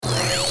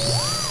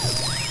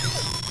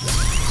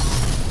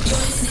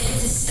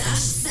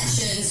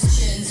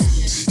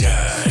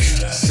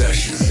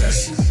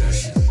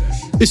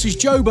This is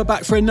Joba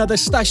back for another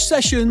Stash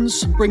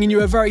Sessions, bringing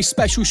you a very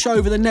special show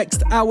over the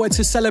next hour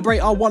to celebrate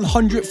our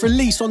 100th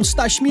release on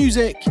Stash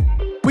Music.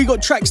 We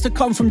got tracks to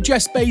come from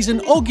Jess Bays and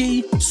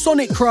Oggy,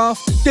 Sonic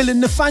Craft, Dylan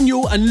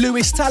Nathaniel and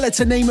Lewis Taller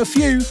to name a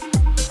few.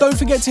 Don't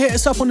forget to hit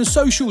us up on the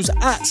socials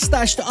at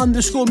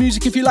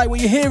stashed_music if you like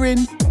what you're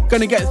hearing.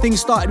 Gonna get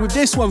things started with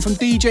this one from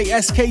DJ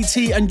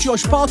SKT and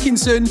Josh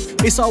Parkinson.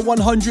 It's our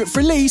 100th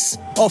release,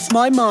 Off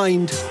My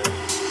Mind.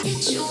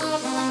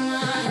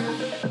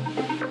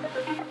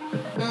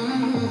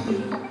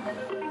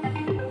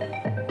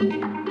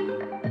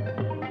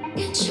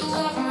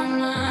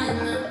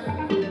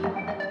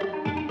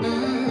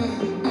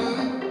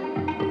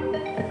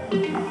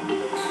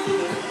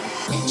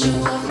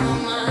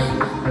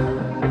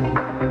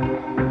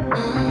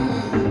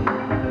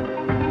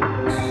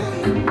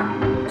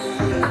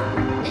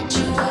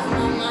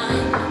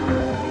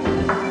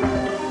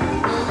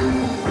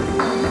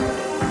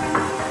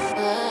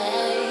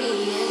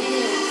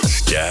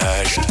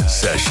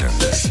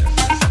 Sessions.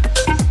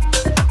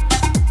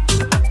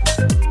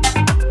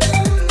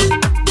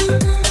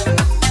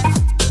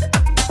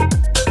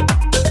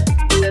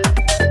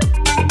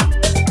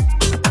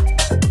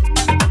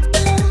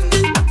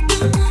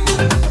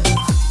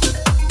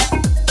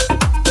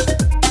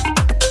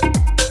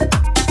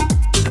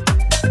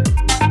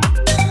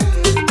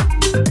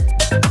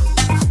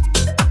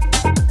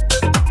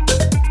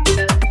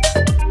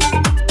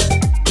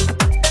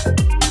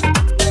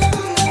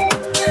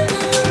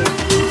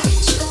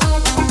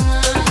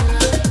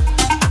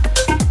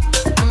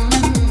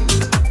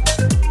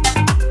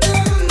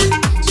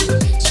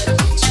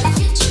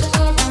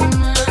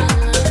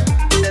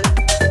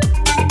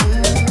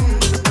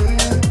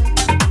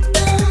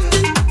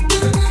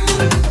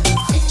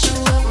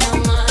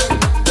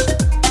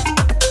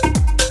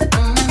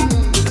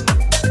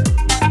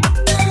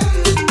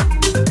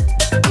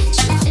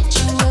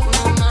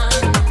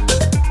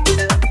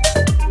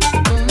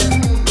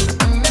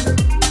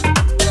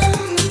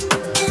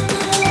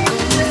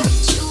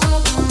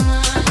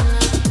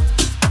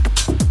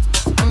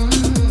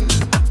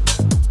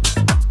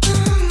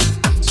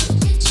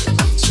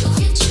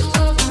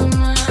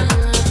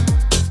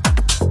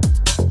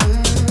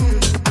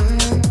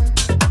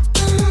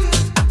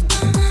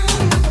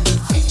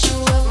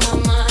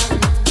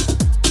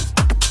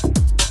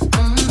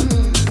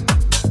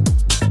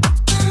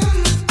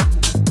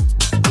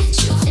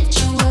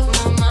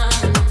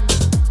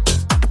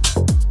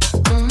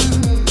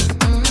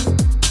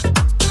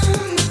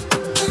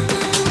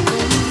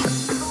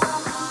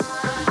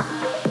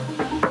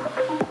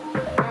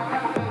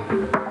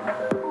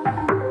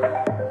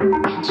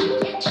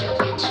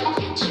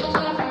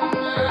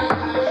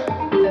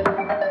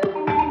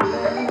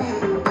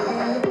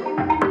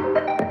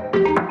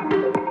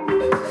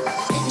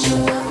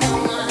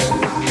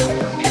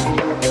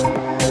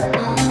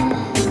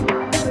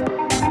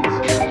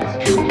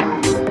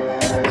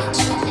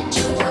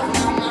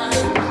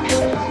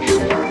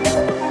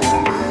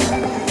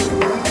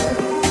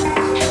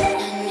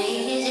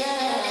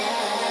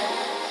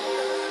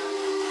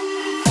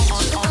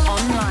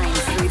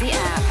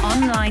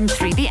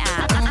 Through the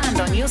app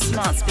and on your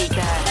smart speaker.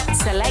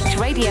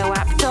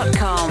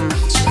 SelectRadioApp.com.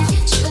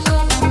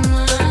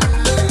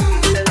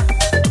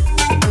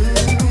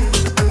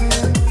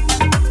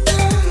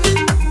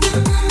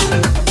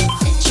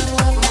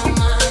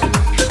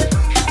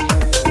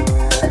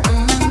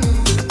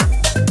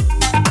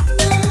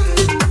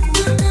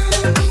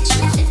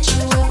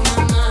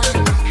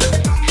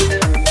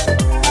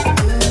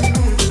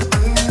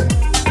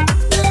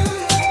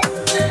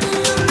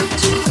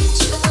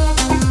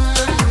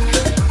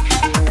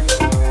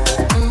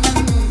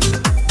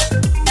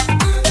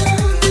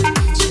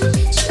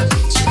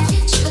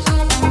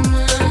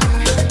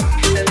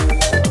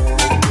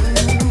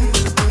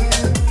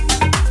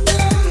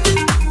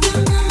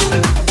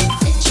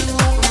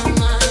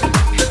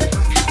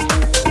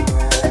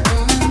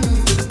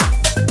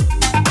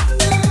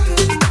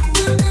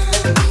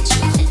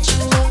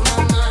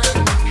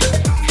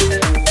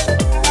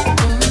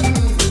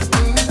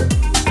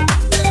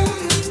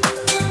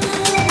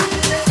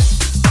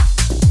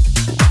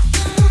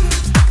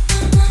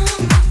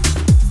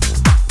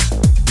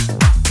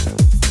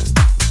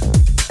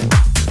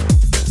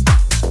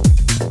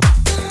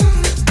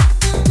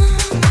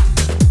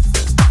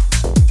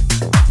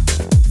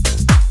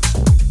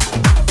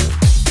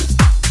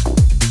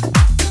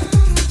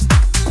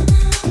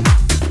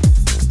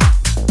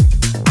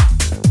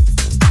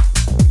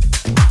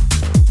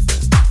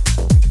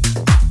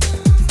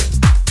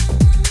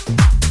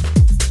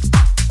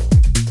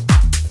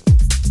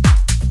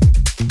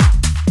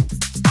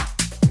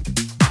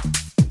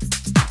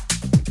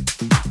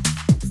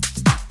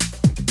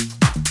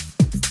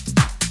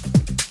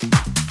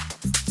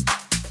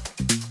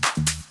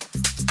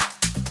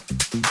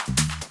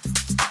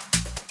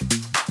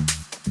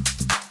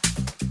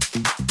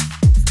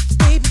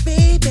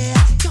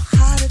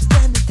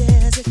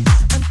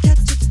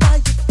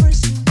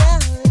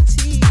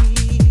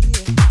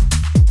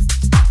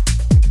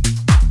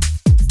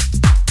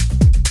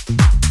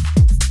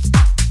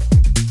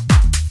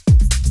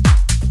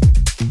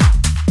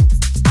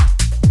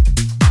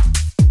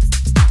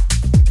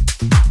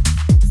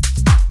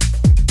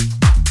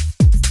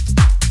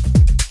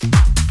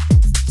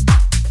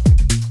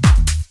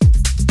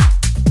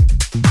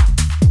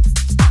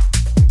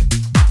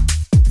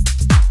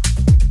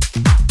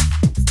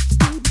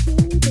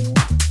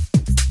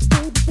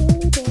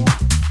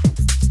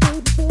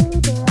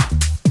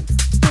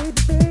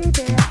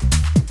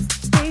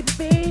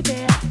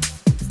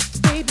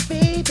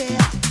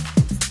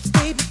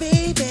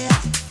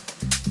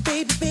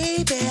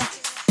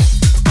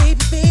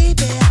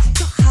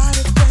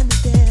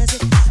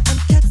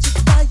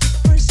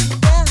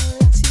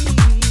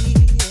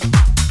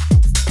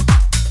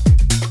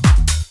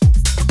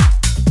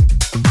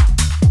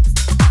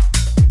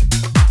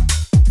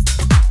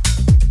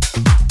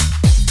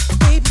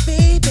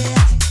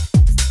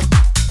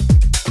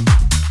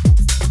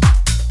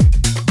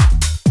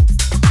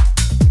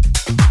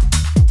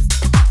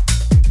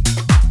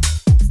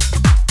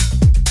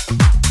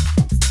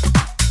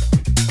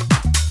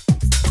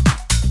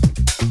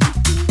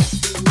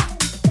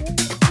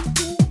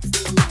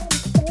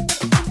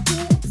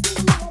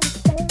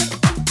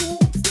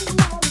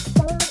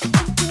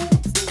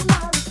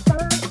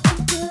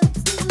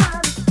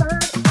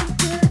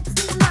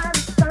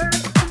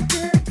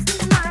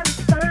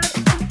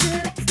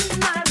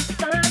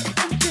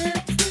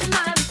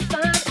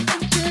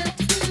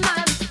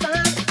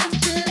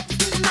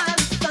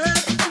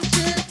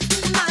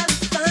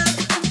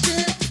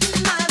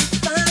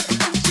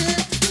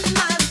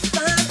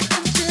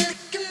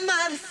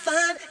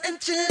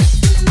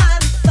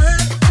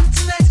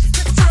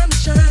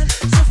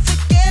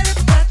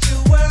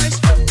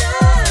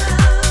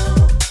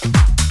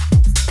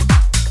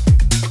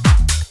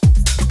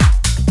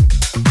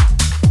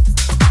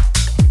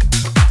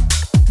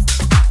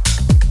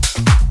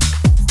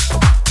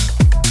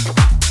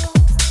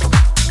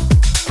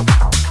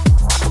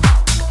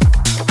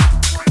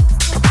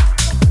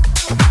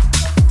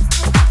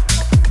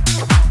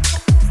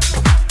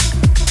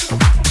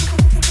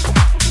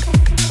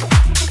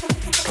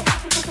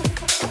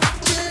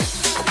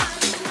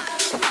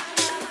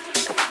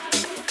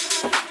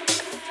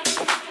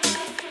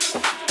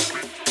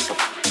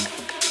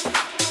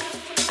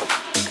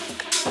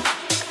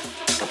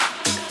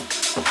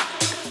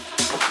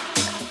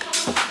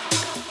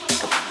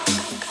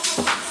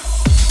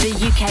 The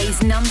UK's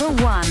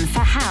 #1 for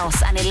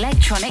house and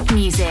electronic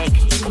music.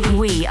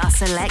 We are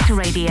Select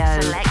Radio.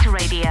 Select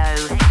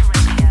Radio.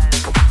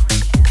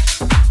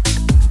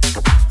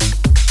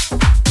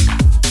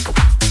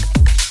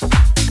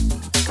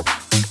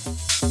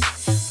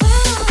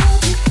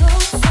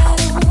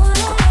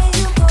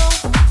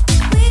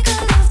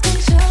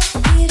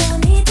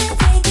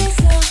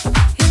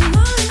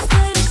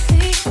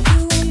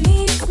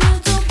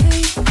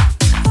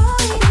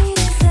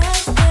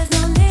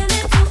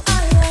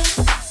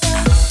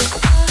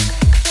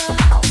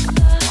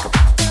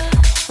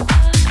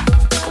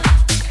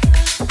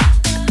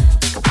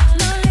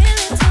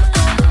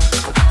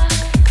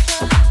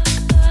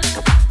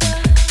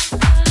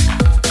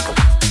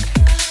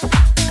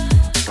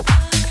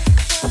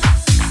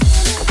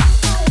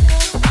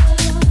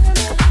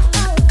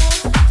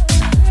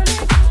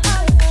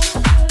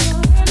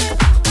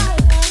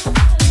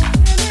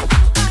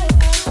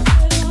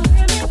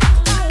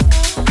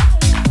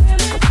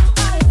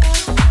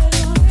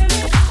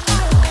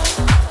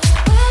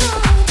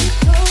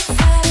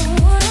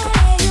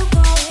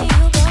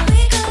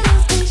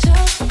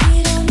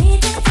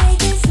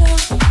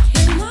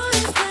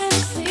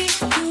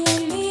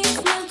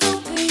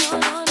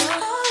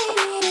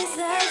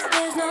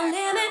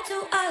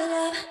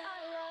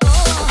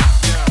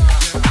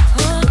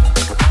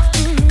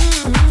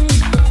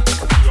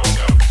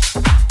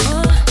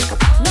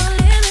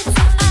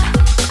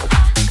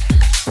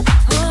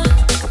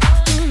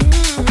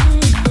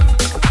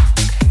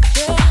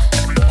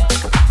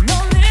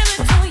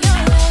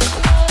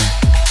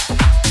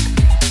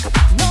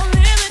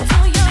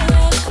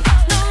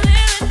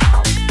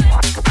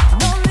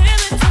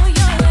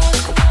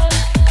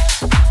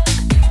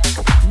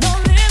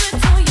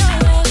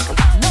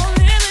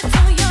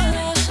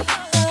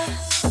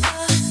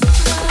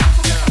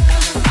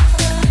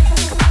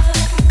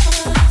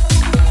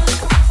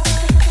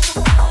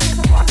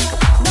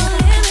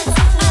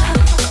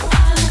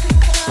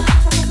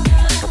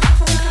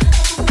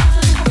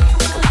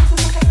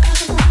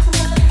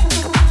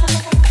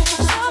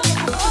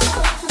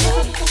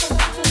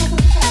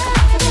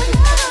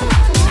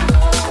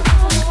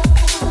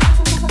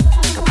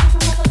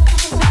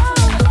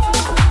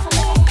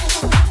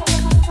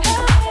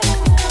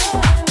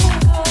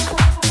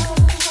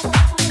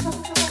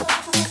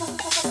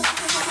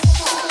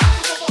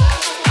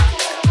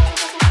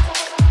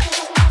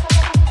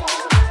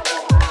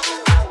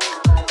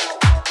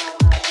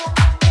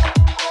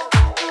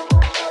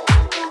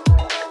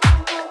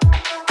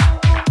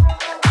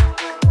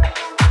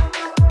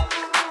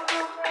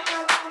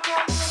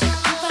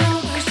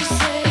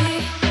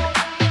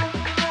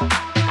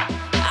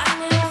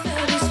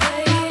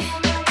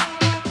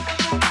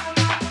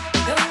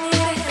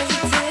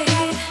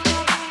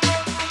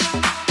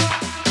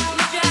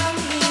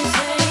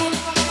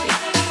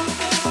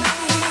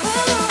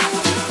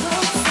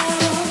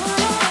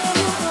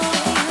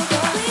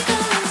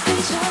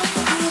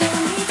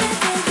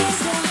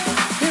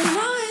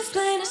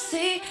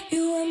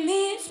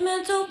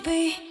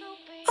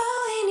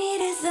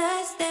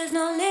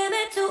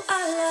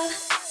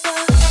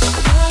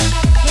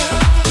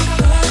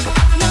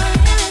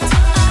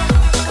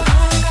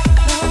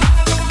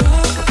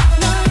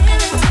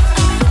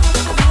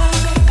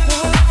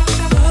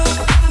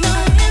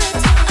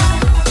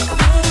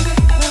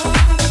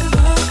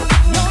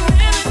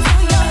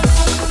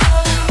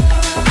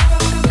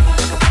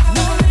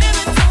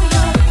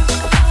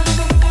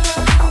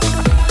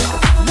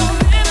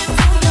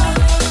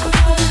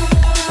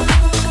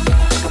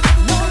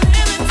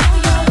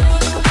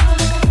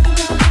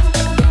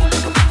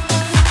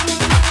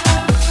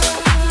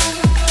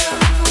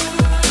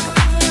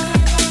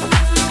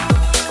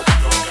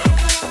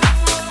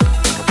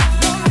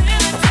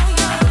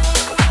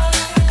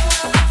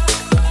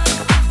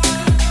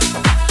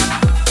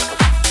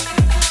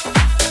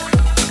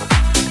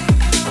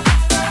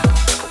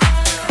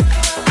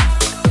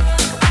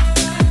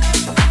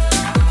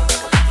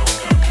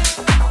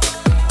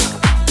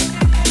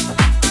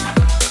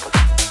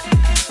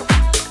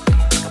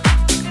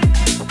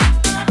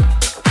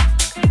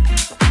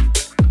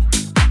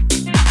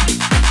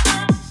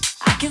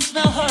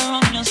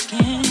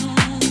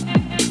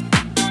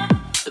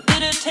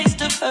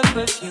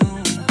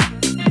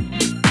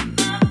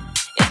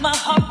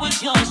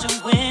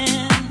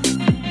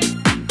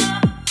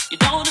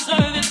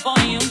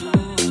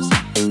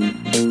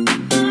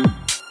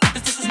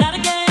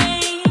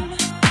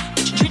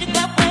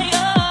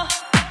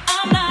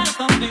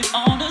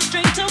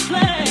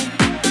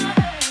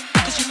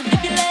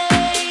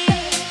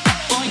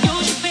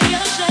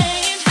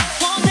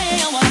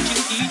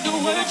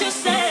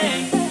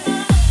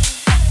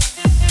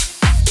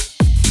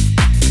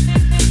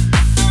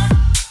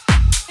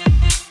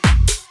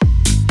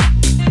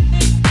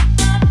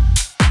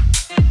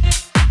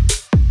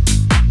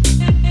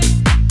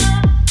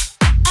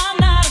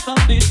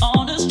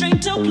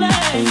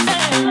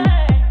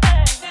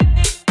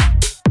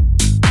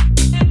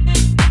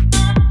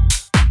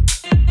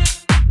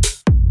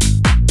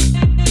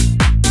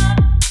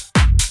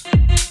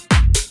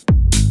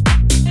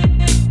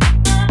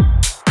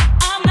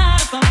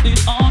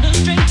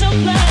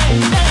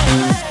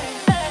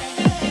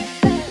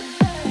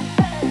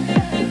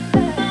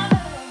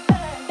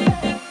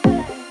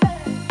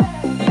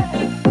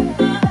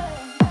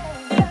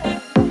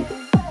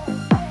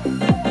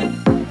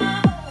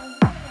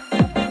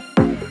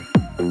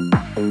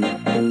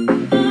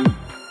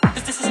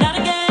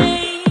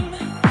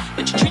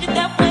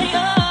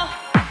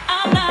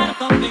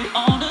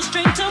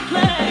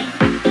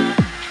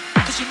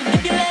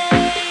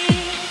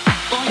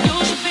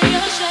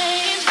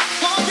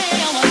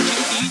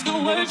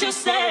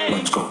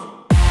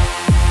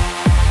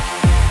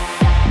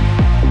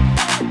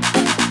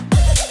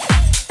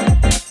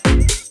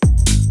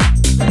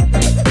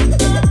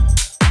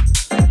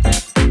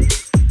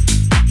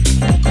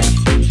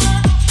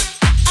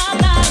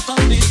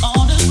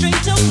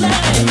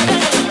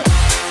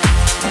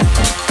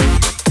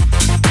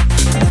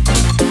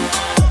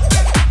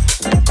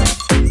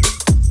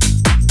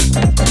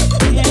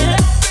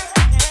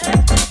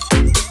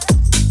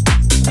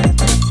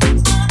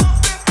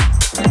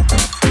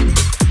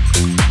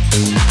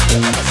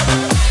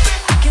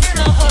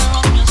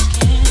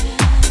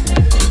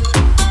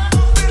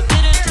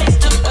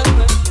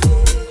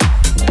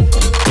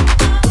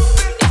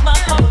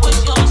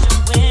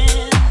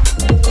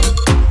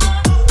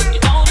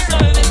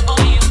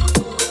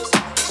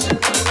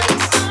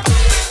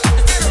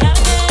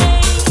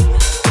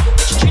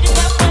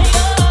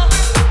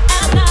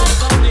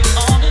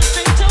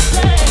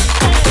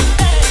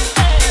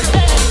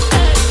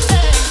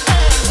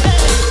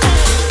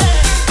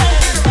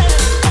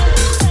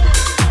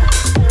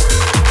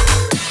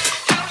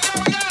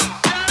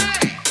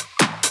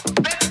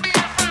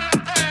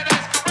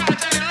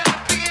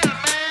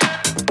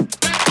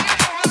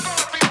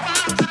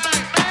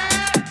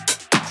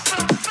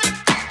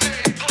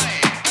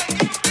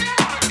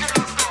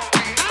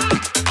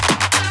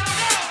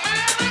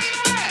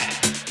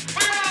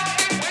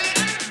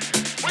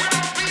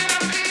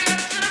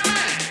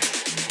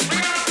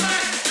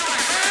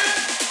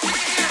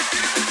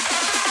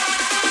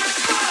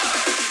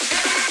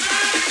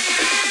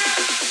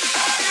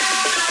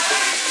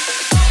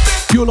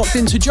 You're locked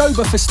into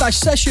Joba for Stash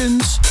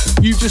Sessions.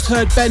 You've just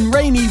heard Ben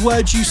Rainey,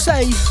 Words You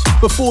Say.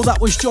 Before that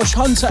was Josh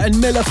Hunter and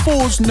Miller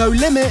Fours, No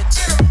Limit.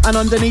 And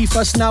underneath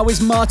us now is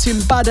Martin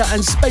Badder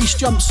and Space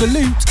Jump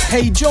Salute,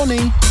 Hey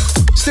Johnny.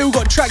 Still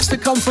got tracks to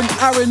come from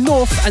Aaron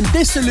North and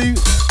Dissolute.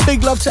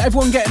 Big love to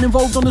everyone getting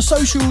involved on the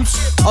socials.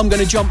 I'm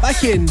going to jump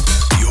back in.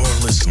 You're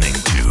listening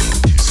to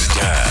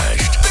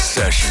Stashed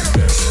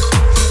Sessions.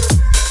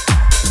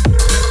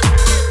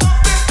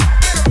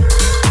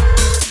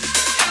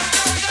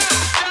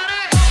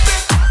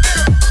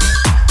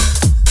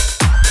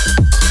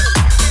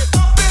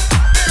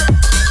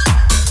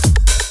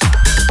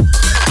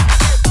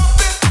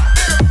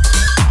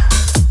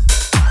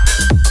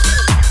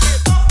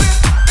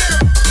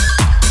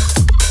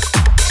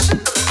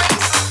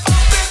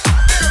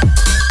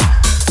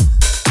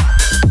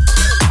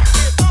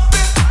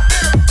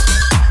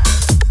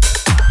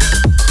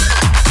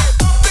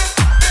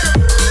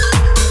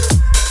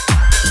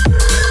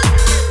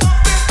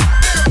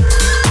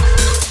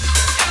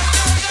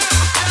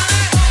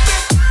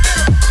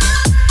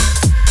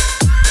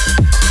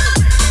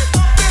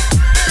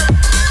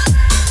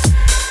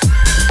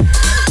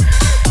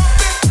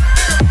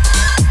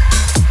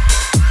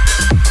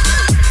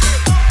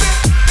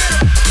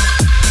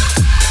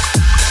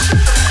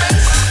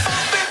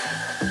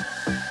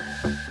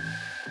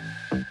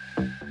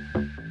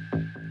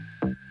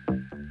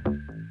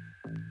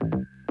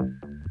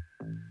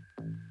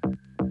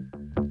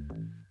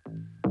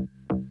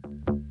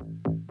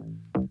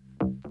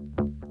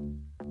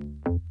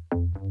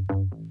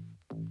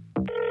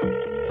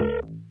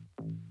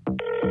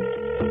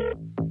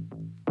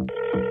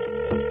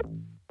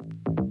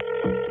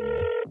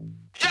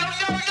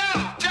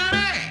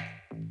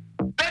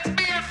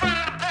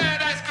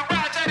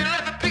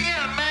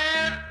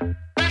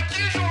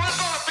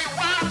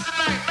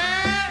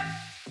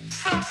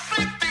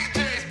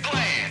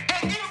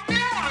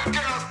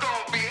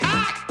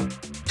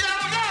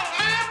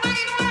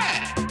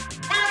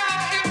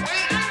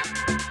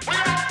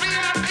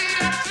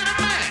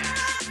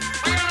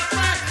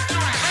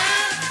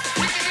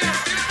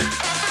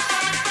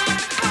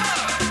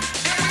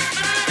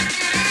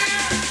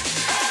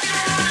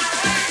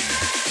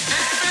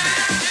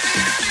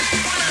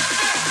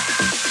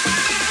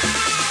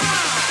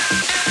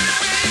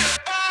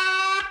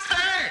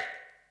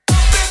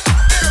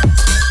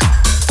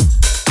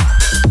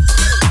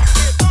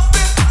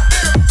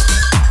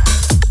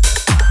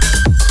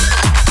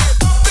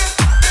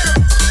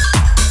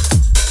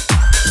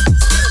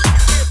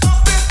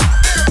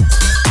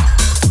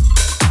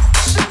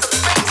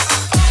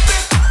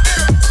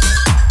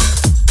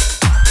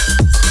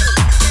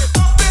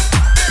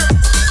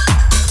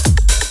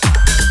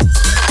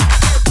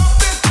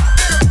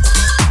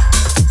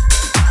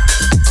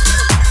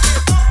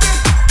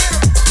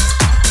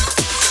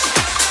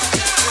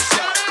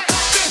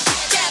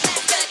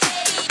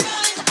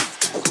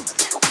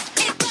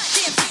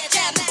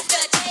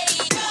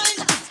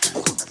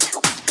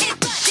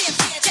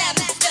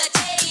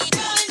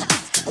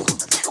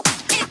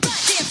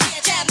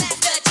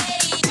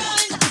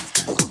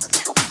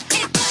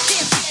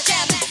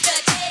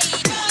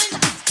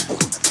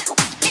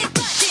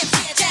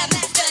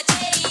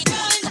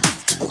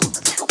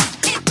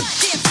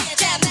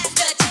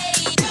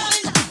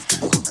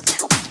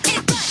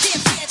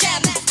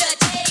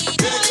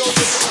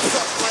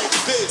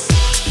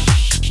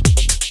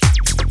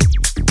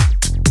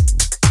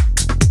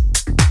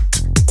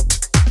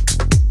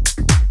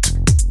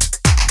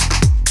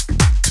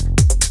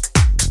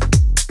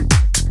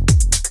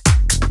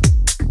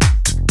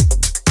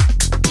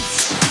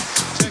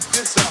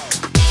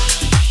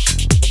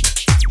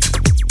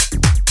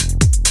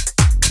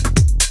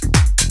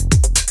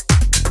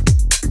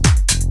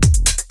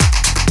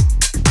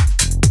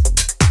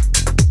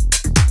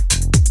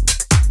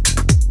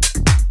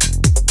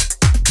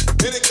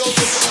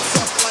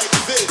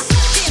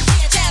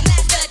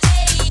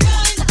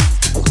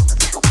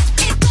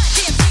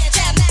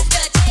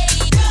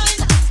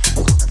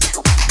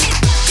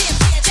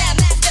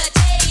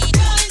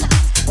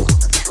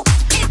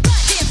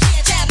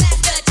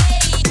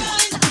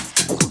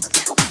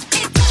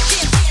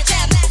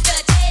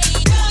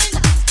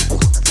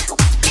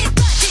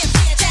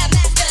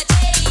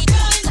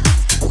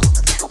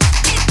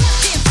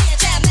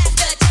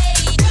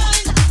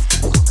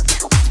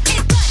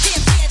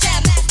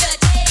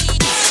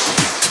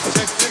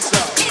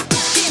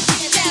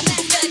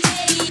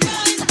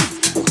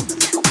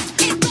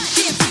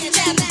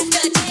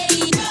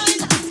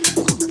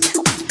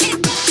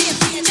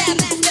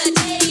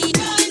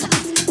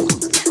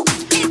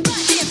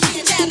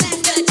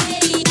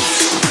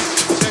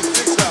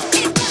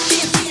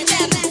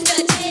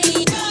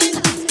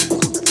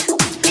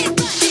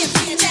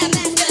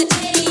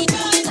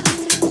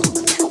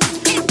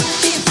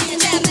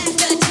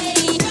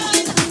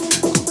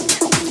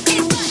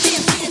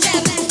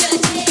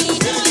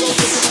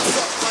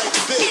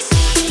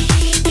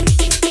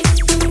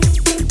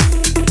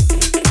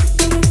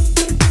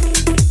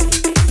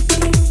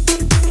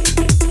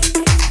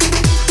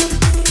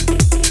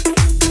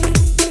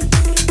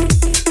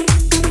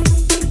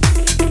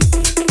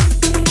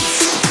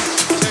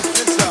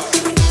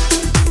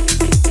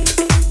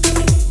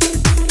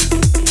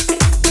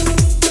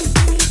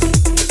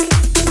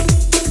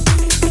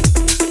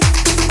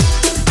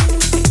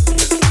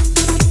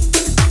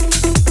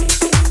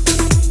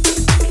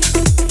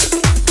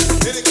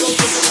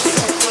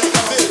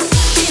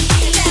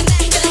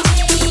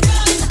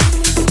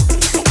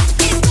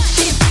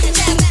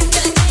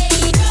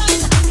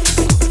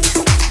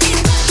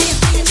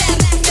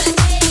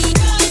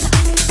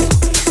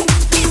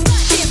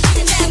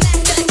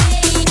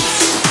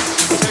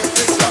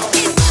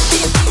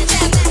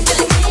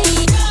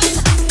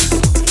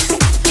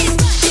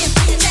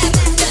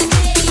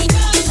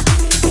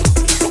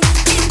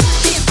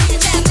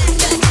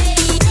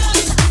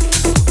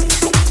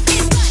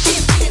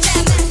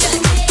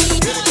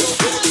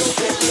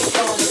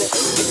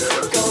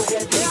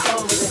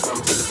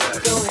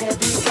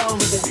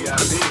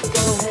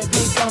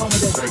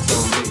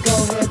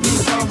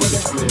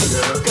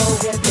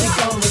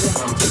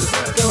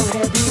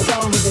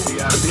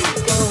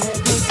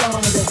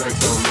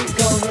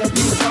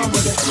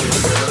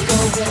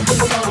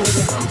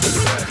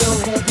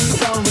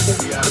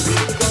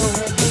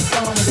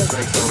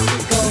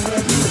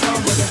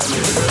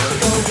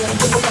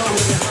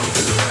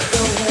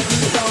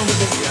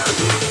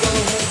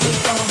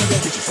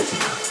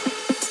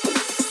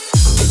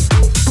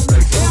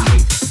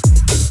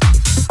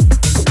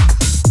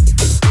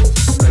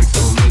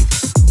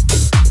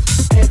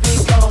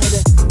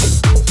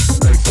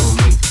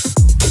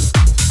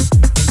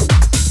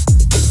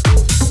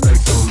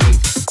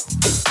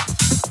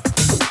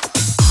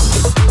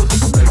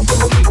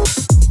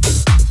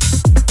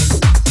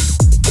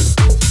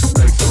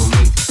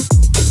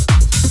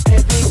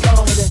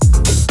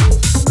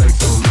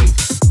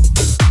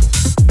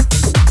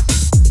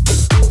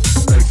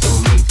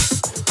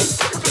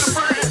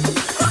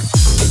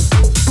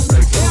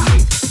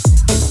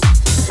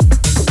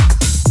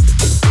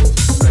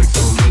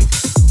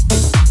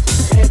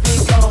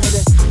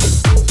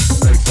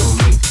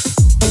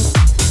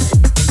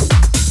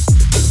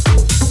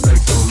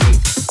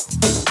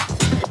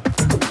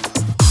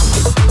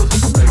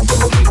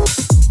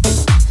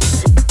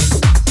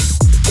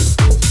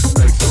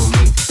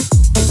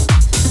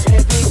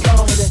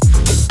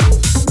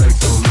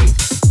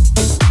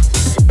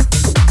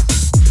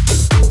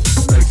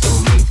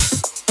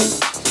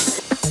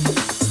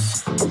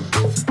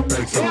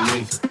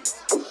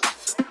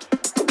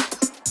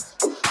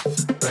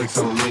 Flex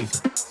on me.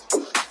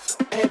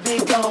 And be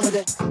gone with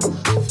it.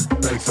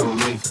 Flex on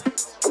me.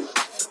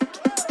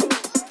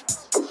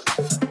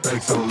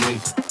 Flex on me.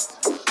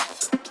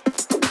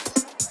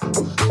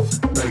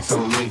 Flex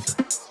on me.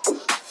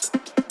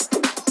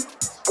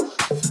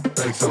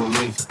 Flex on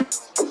me.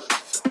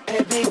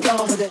 And be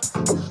gone with it.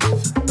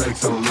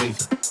 Flex on me.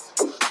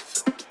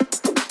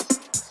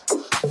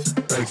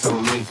 Flex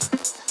on me.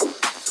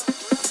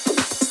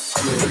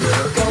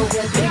 Go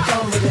ahead, be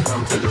gone with it.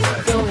 Come to the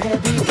back. Go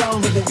ahead, be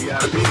gone with it.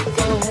 VIP.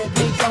 Go ahead,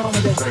 be gone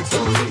with it. Flex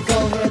on me. Go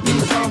ahead, be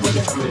gone with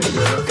it. Come here,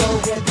 girl. Go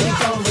ahead, be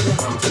gone with it.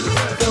 Come to the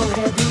back. Go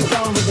ahead, be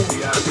gone with it.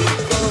 VIP.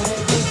 Go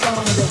ahead, be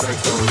gone with it. Flex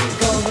on me.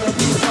 Go ahead,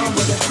 be gone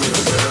with it. Come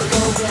here, girl.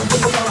 Go ahead, be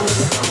gone with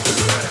it. Come to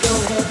the back. Go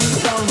ahead, be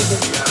gone with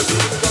it. VIP.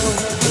 Go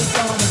ahead, be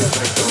gone with it.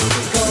 Flex on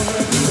me. Go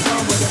ahead, be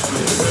gone with it.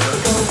 Come here, girl.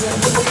 Go ahead,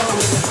 be gone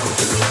with it. Come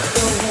to the back.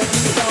 Go ahead,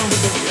 be gone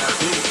with it.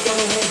 VIP. Go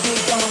ahead, be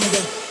gone with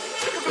it.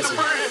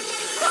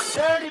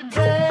 Dirty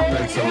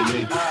Flex on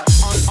me.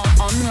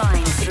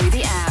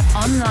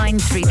 Online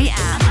through the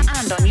app,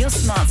 and on your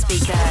smart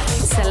speaker.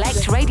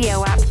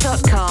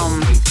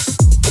 SelectRadioApp.com.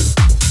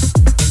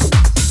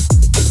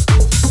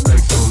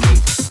 Flex on me.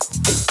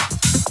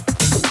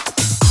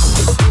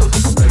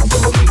 Flex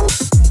on me.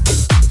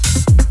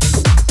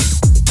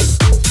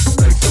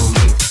 Flex on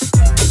me.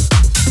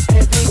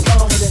 And be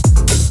gone with it.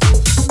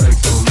 Flex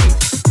on me.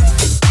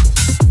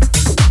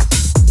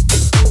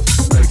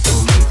 Flex on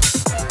me.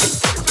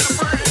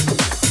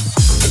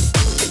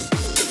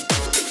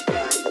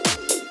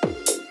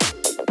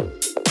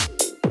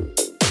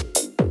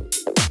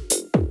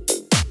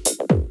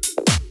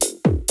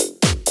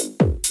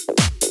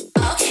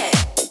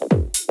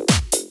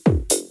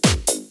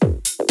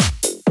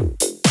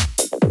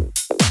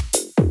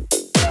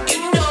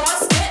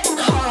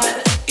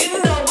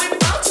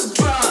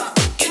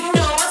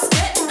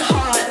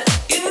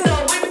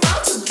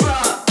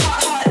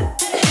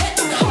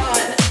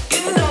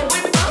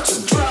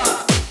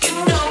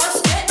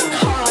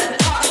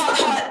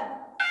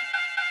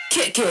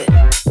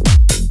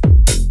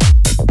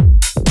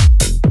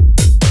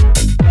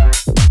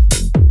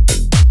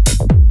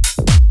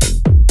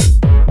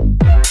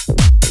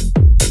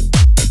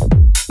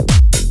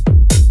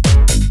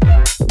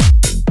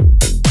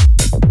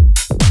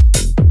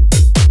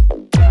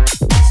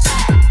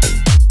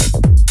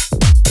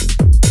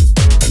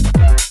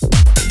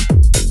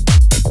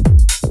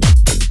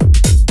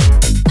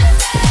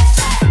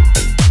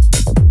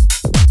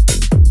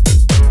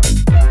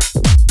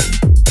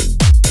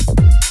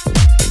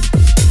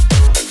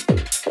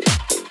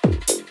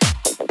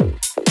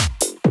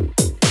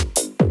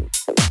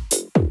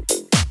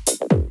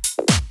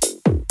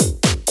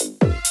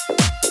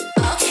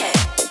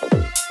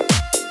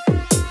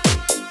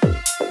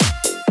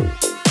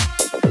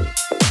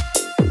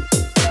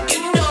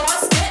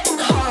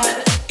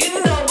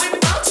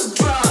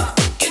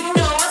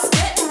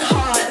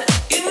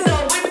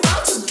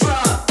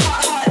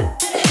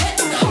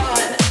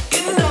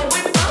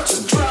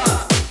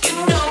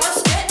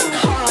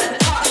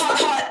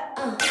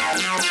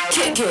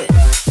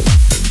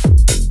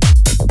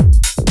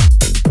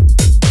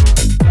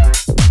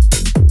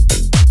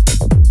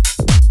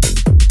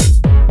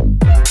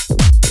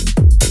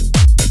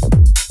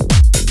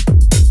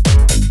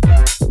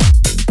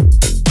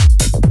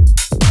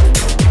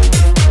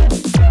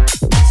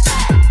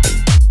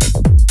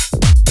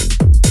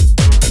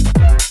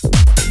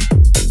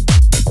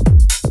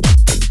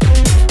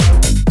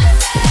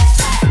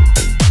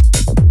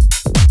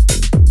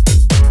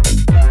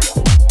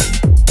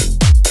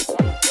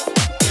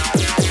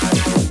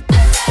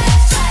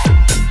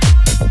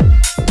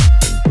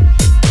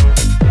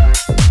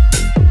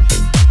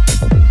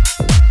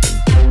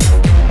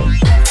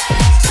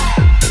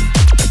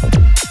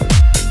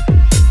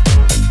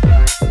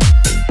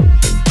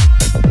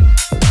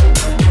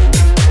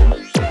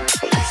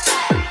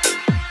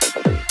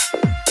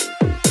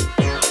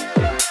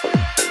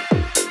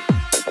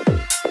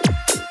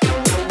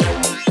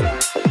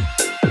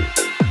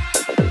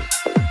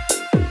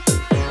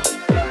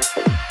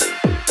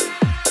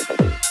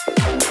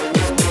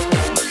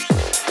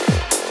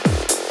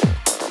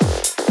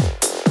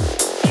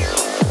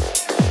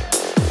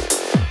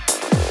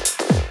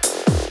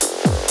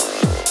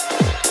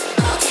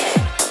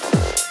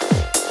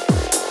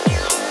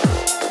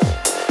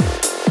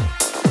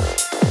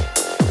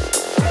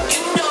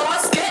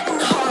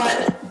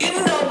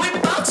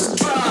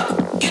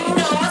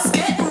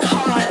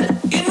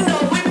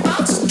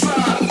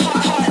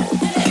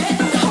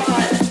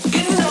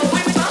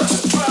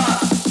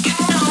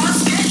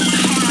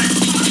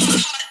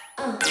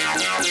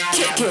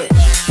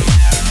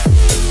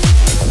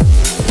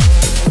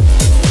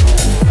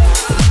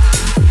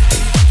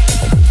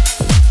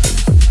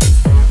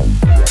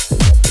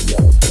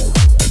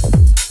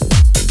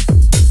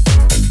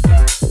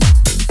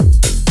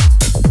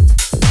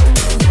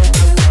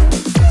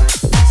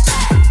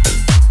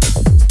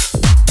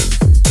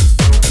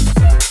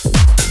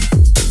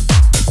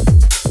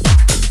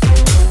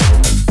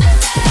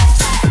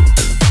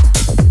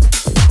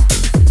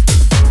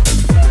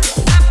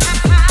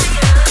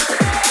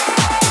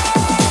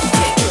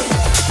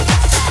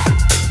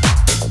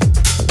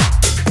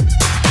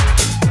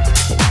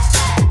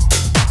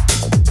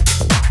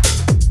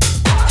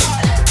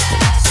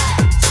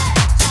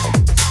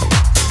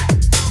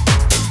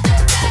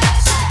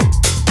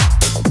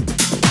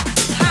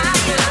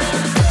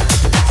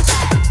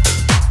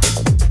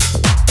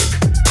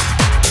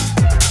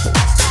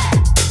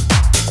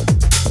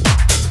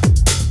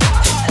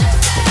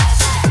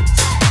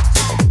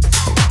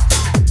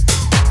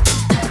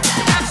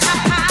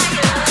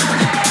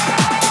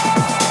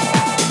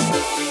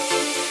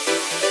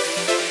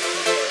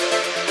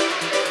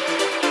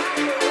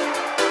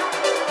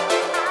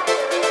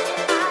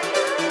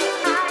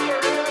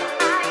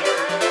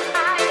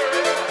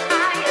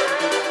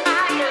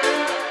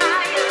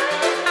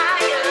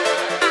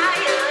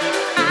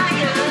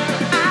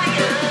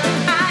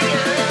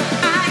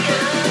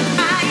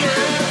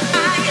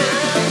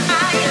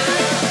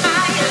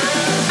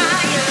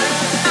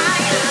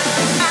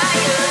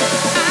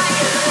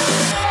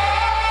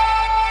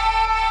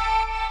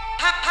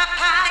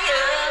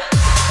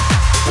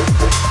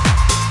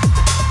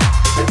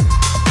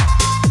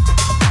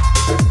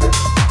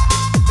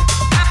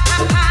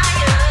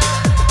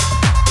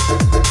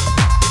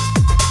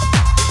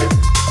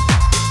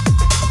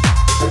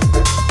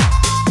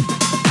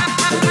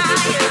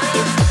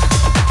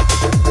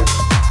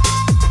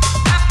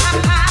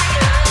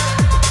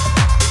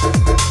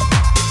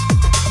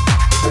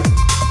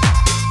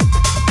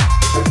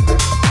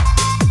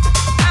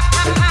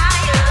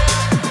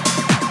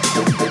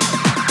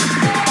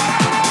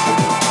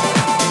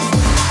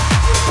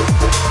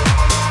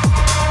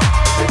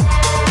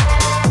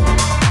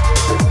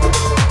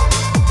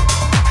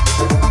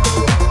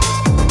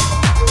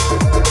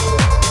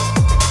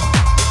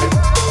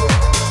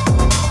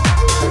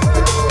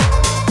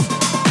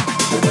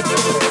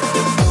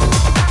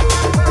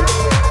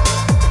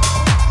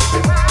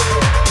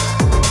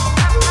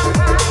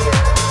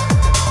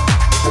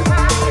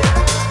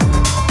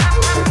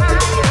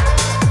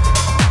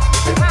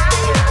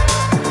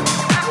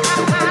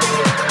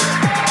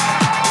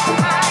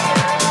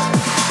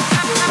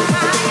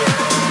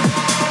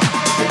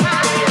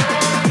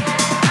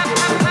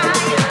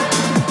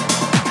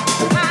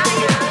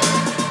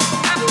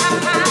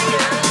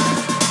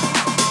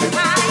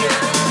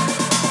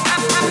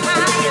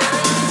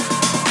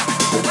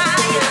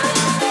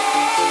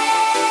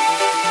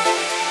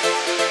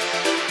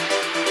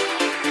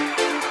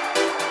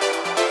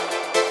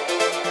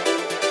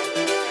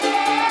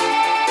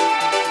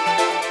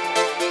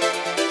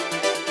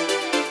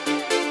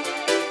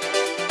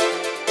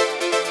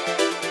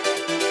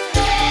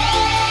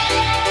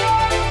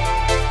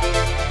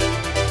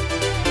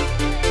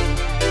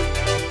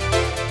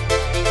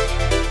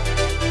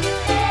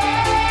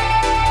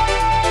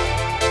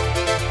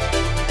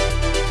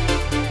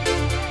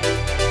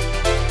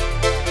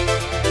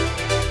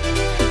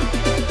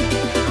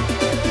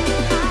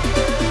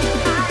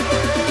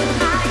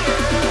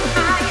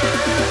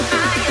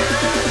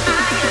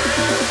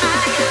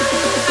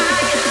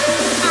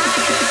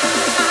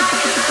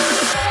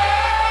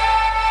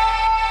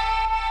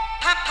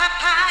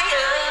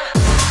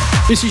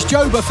 This is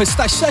Joba for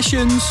Stash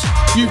Sessions.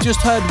 You've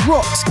just heard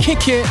Rocks,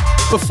 Kick It.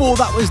 Before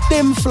that was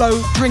Dim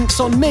Flow,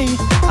 Drinks on Me.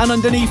 And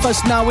underneath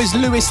us now is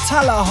Lewis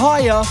Talla,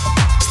 Higher.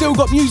 Still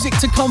got music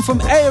to come from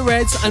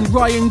Airheads and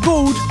Ryan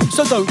Gould,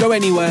 so don't go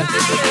anywhere.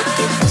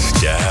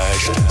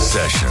 Stashed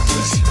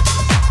Sessions.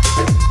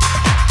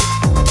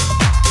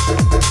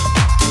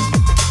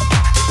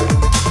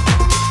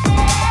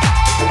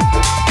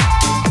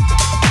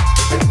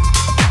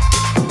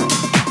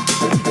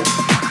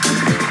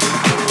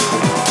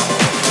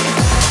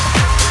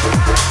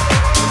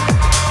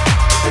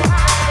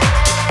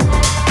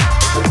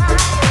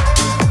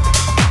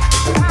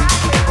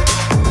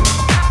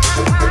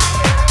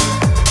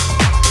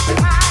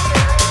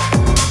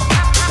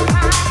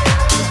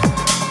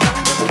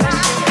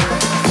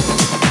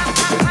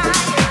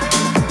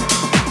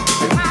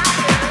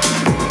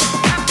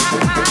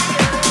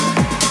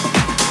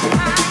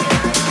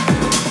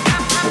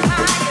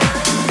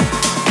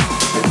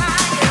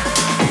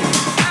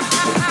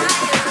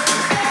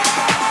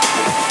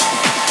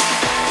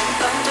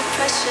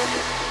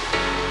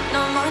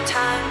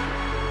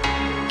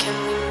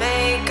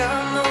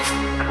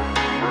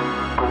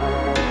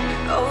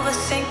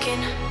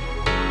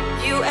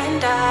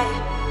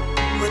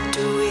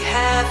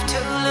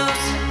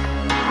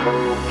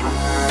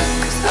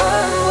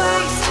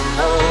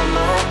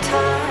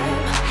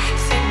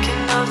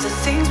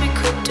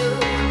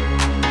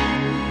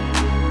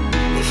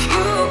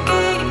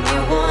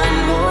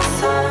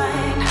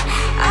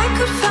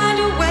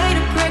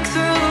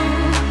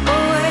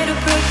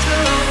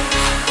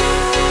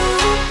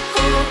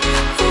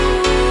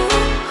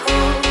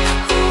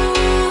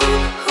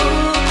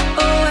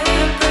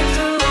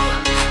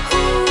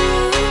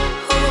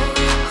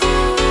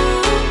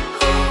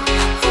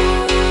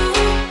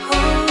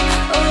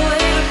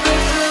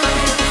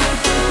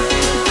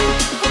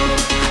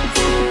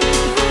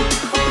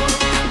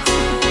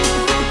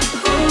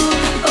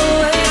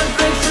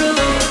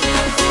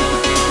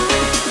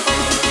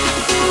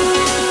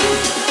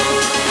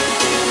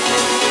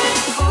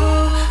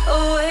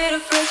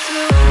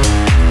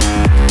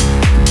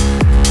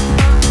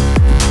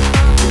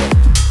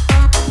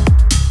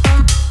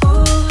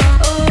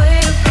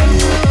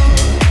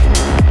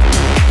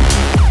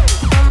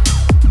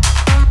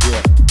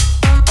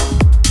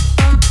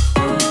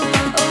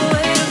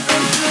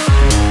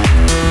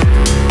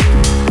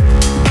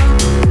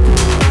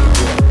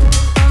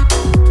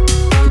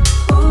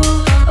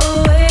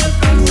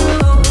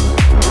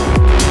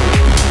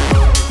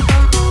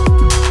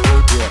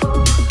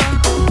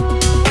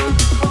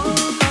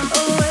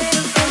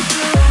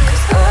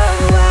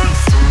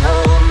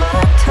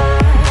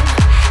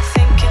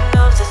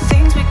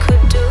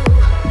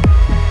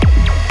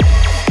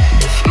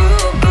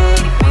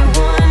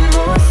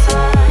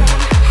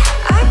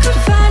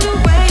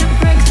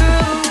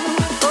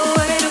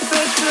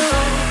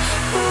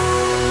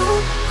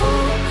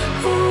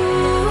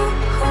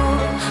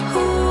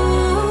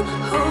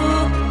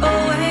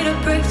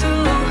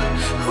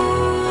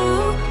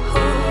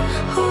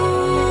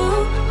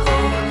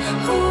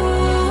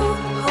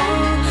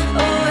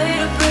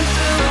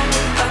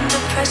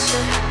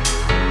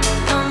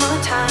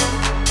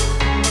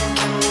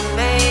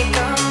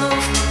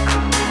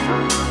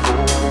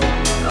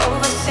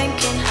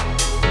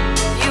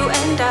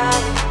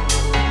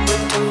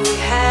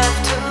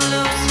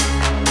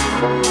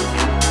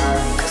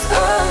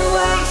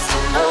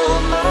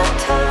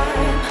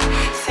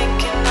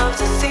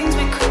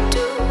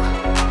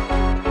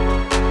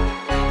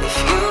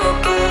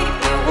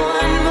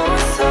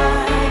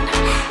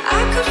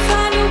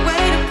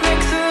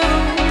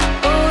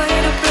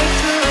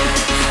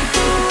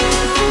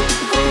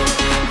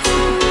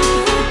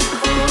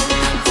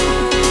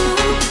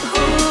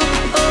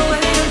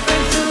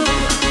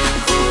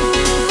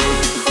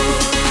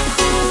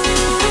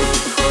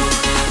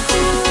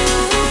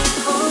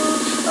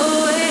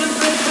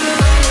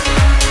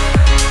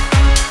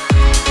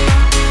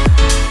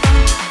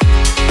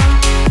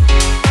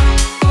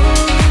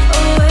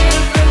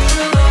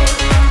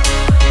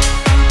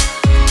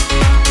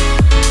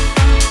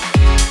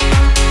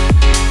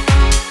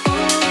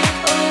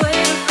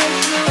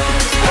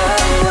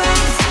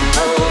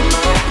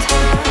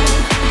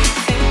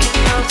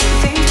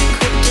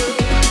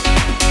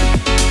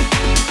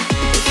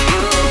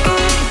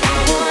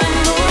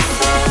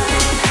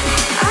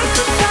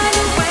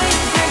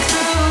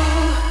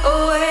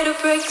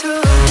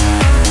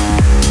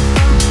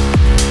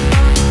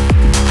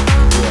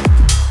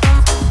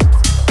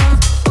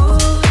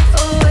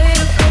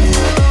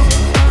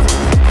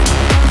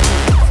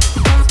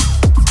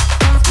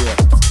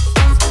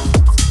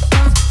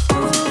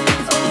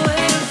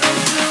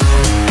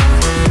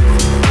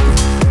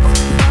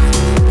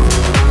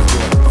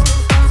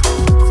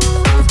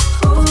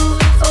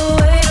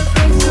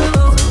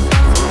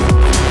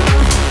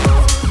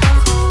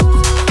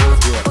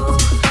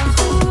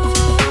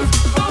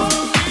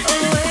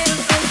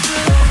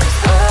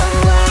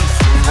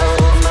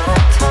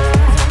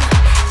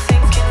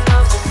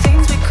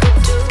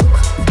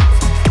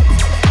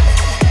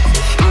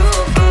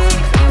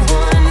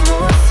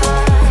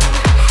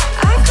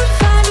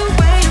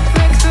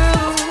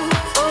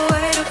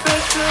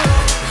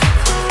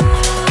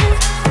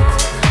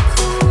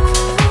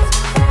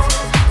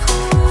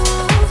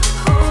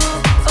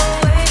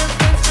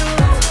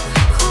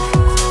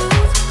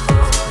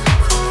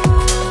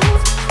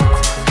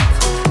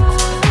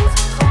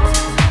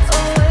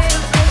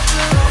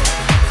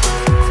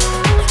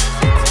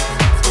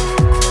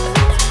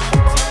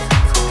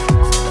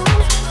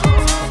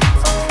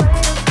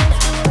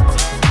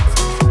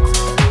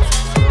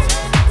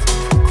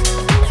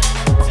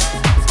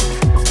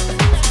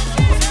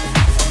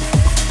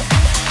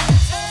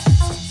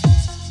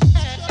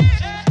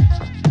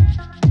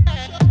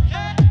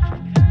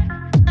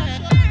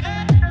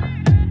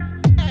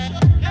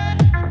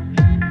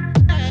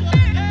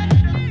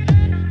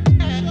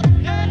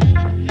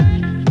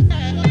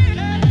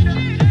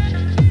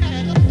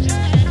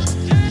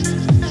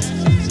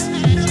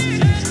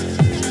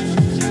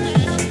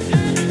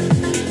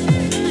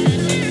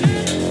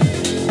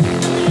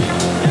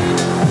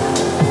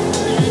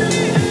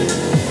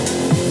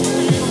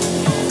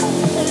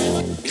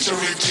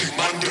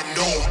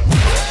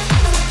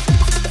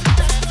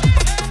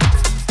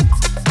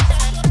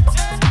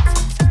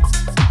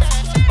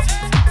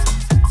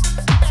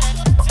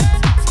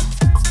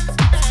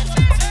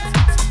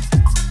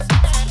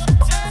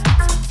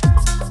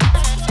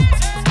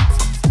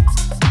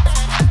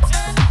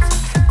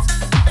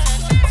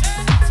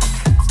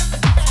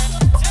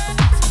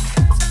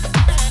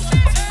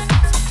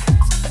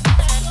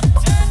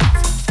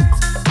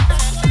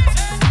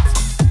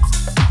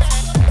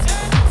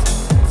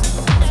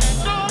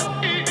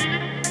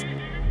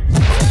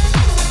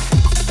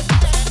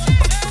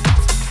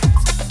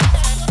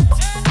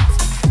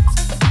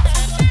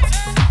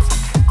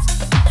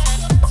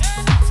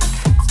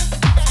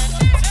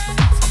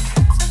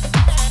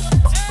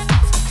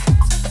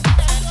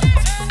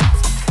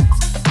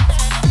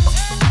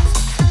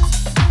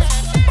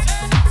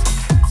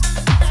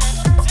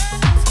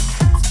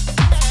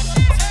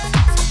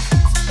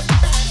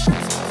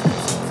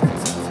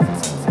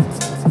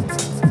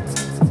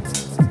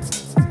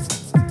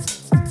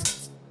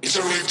 The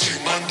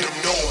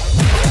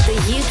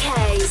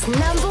UK's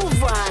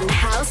 #1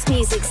 house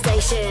music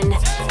station.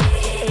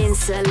 In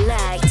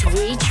Select,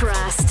 we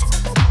trust.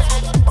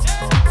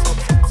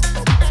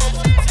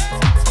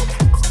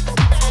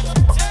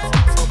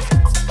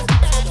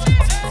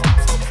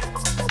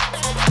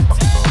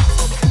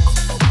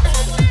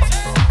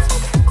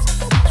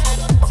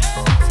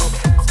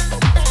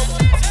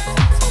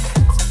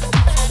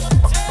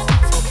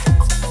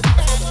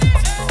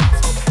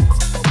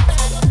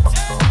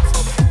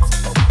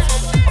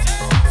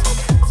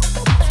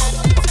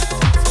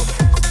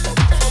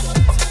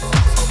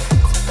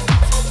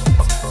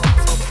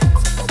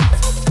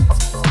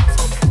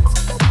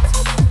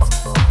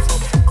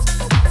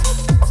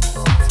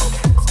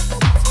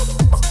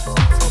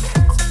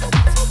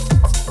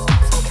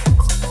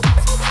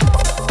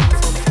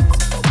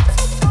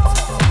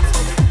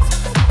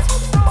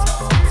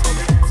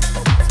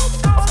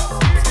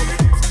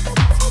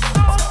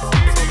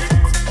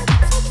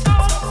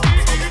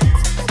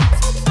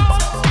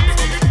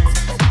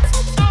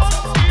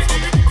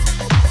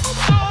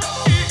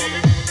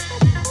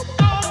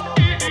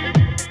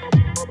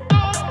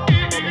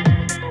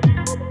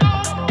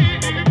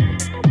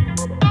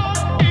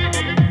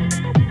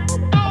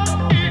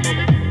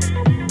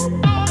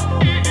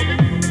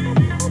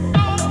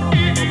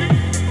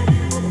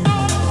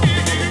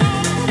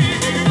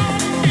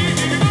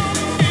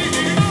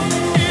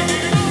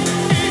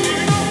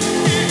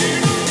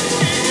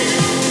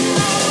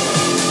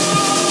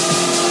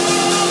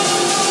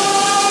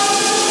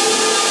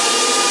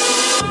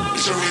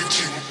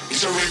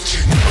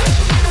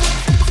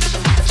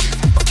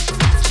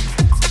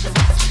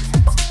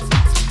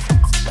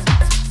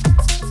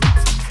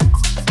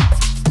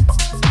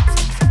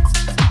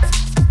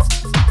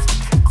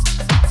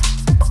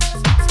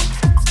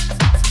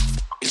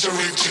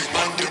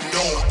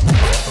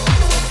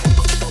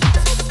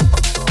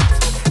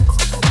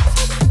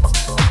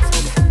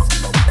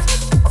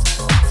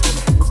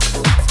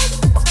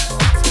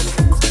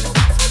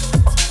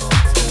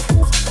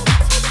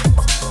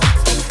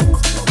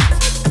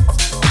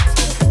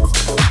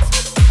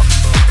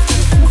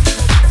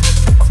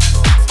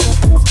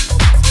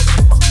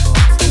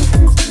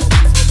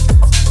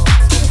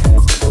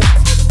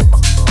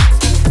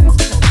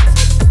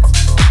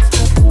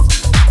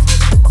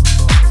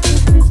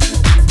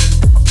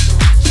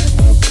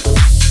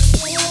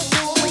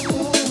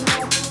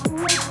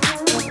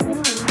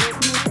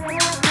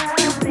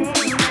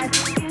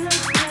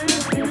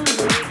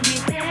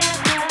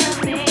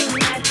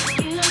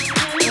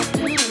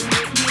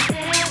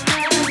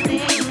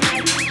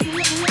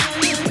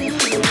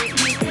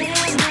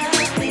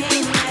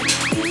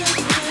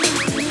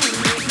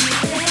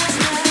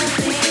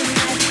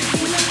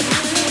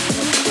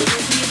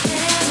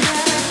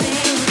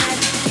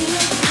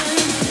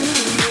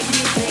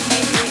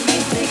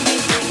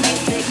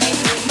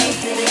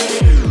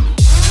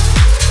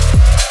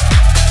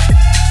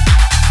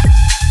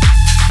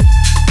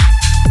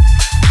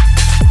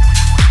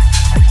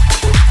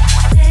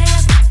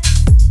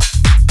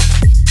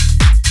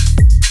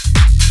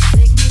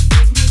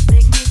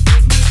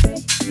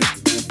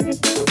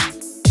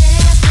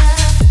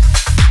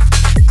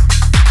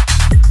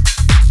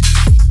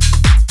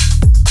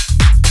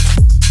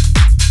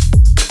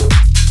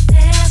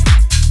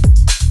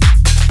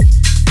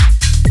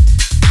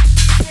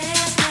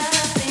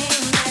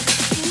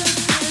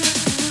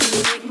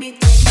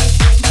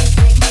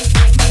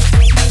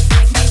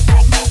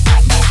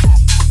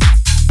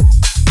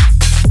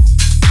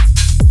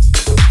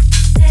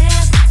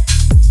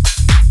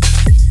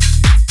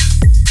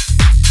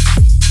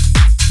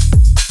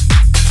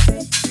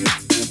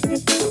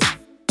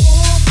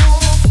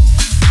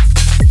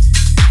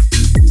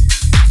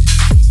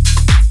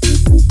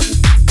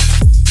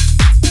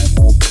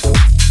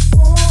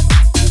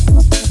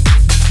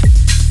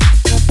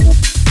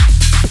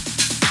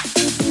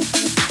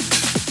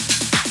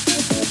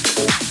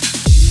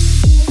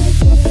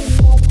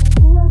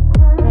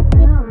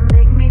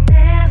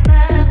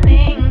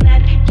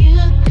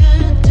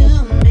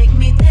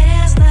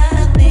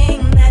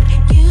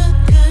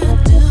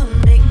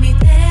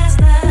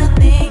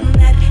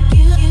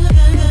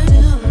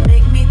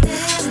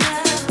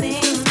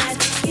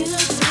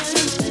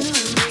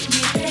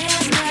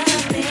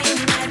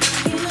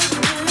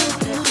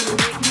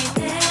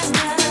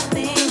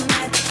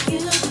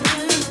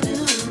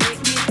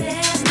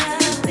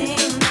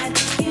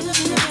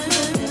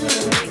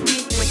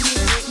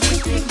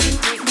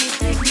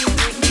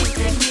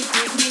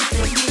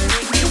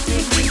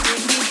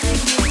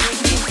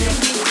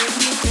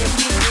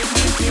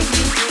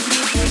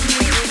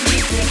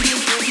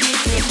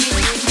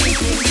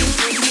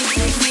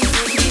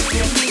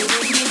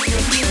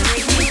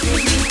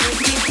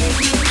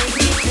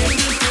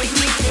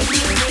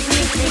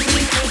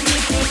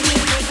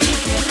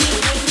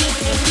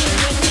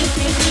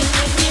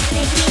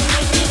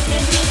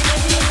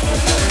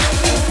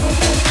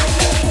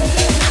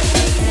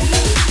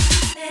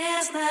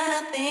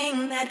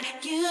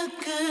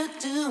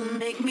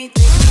 Make me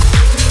take me,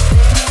 take me,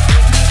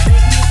 take me, take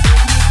me, take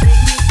me,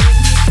 take me, take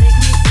me, take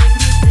me, take me.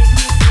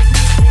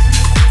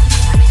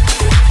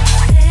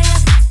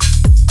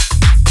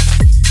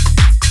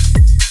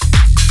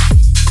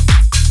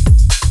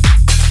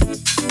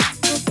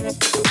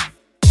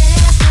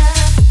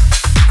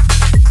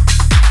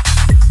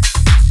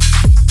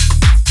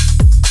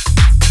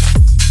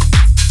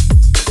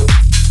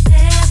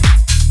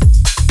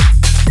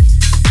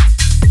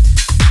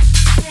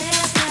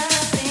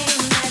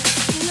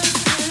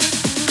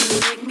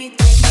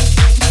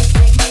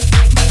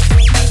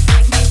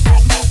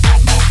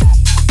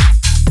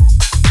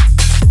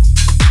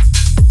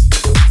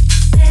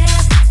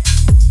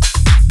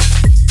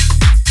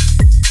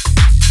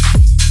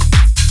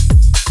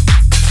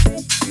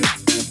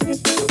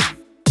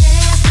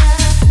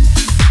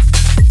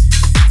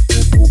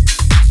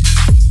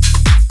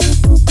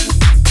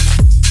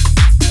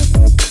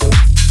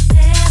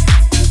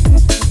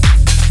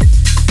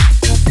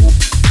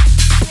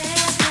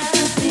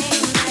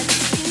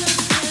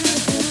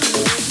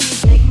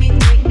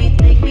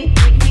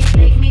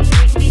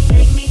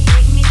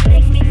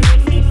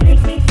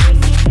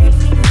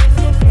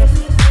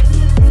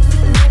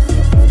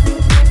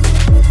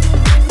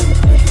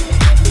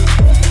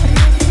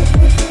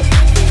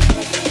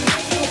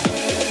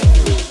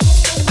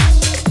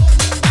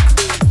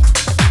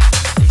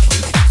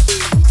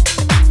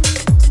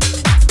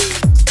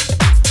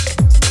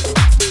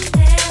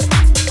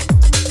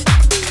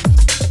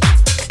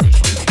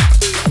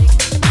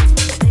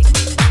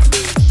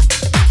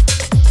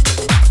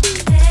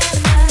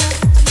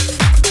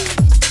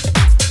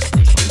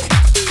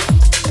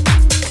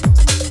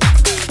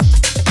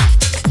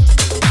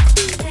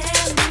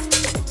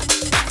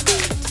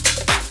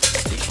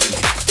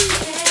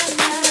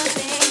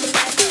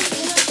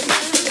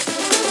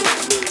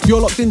 You're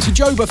locked into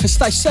Joba for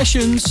Stash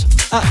Sessions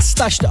at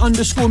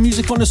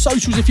stashed_music on the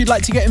socials if you'd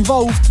like to get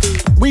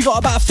involved. We got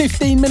about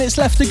 15 minutes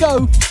left to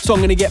go, so I'm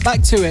going to get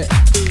back to it.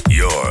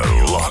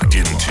 You're locked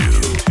into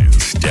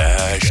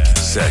Stashed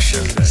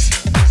Sessions.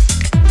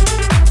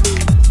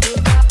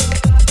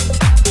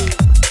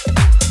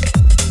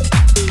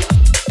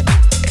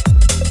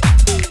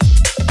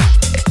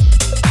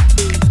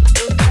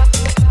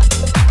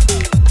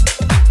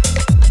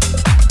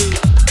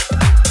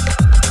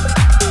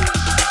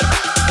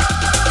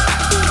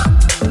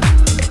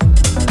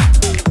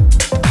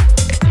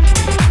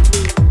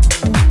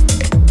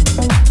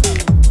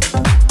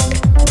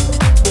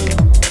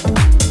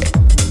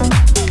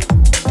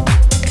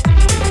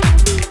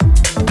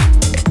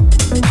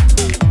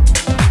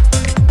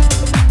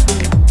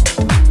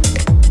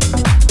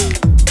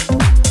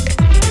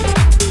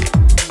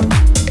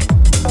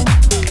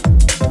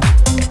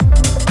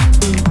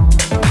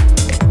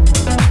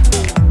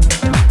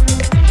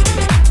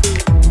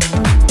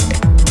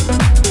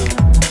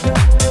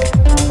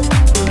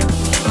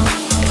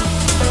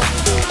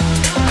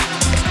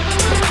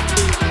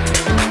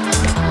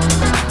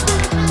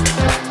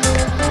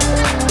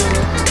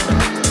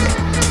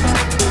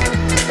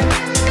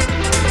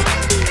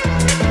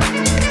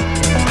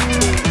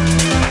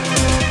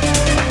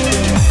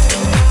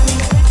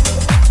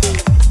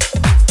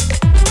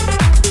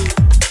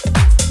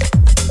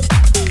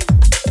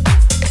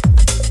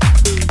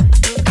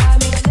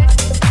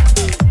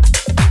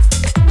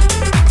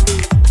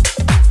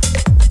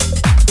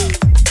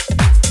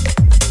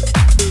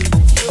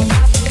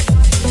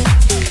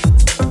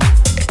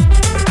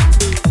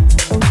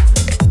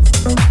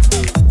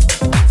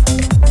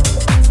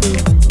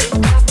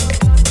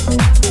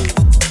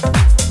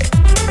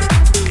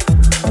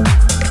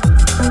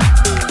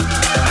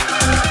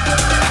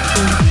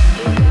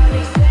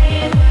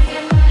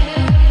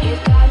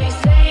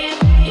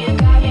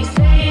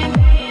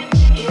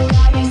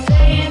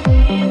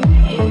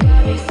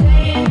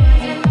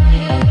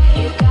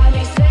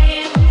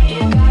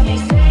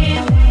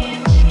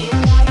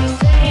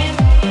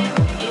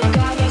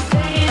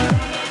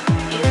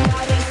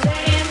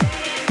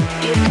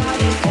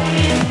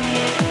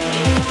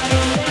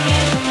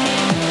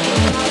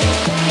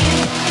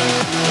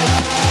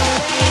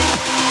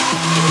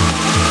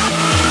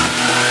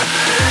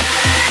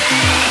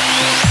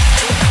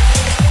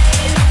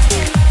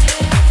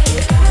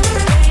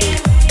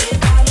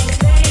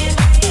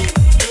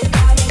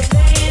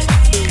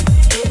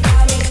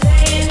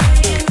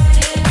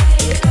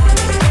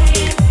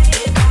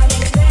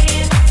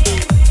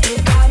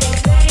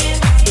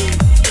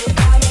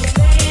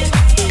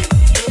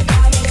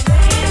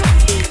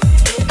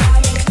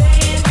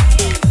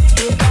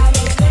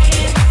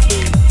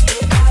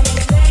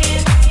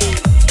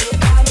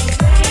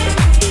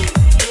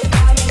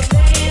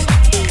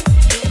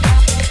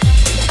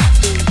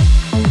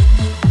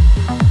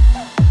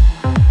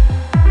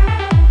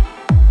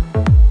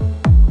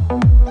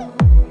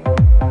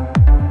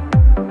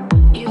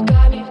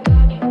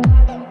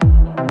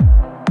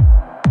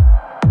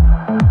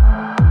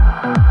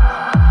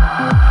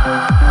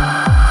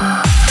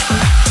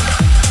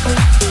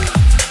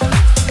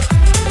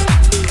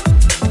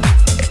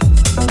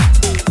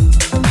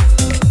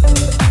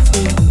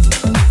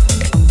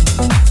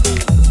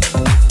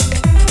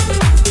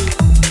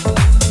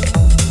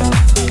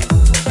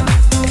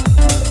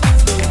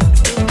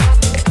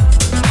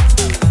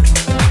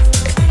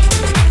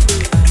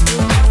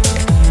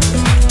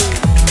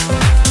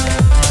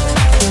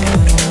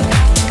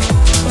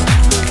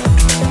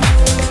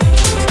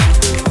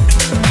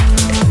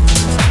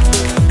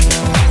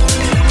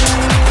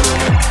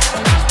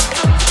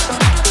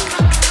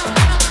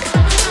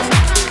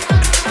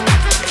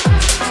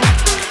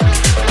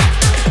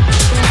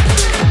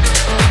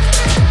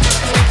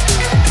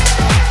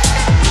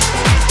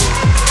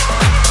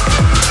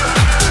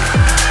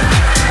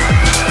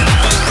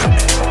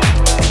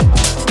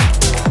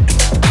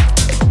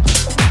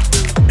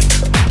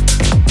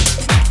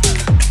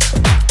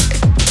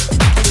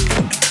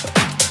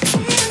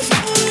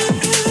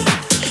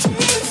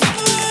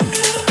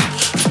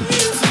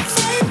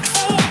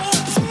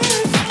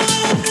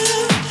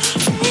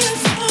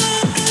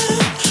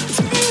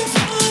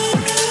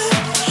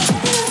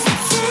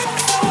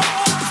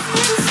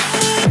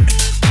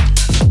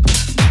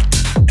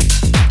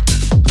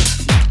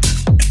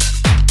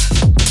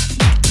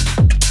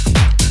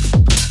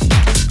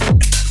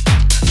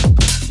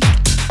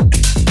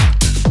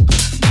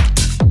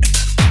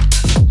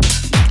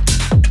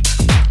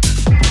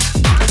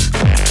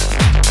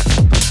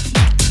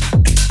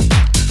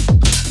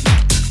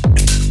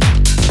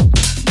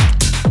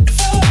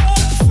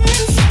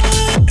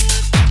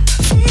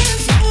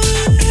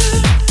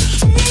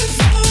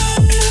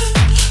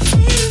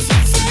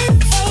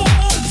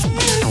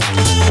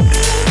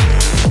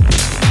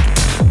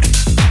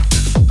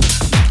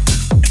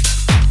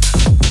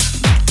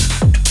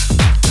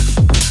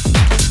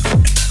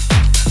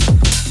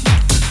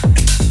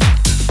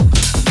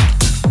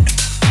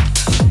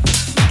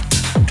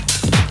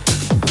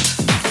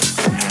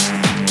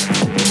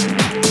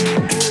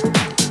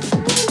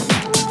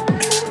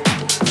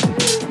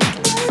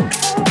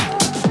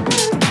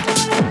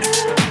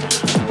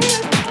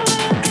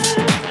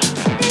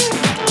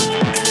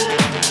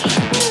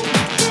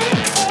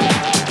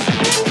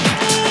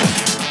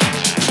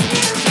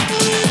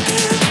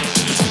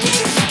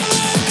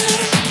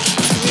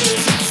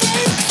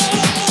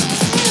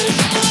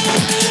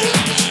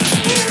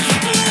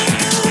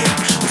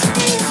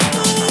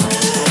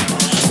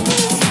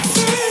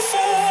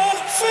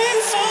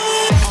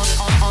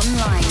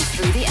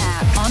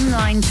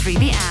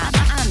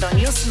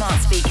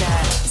 smart speaker.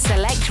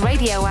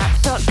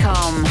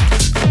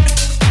 SelectRadioApp.com.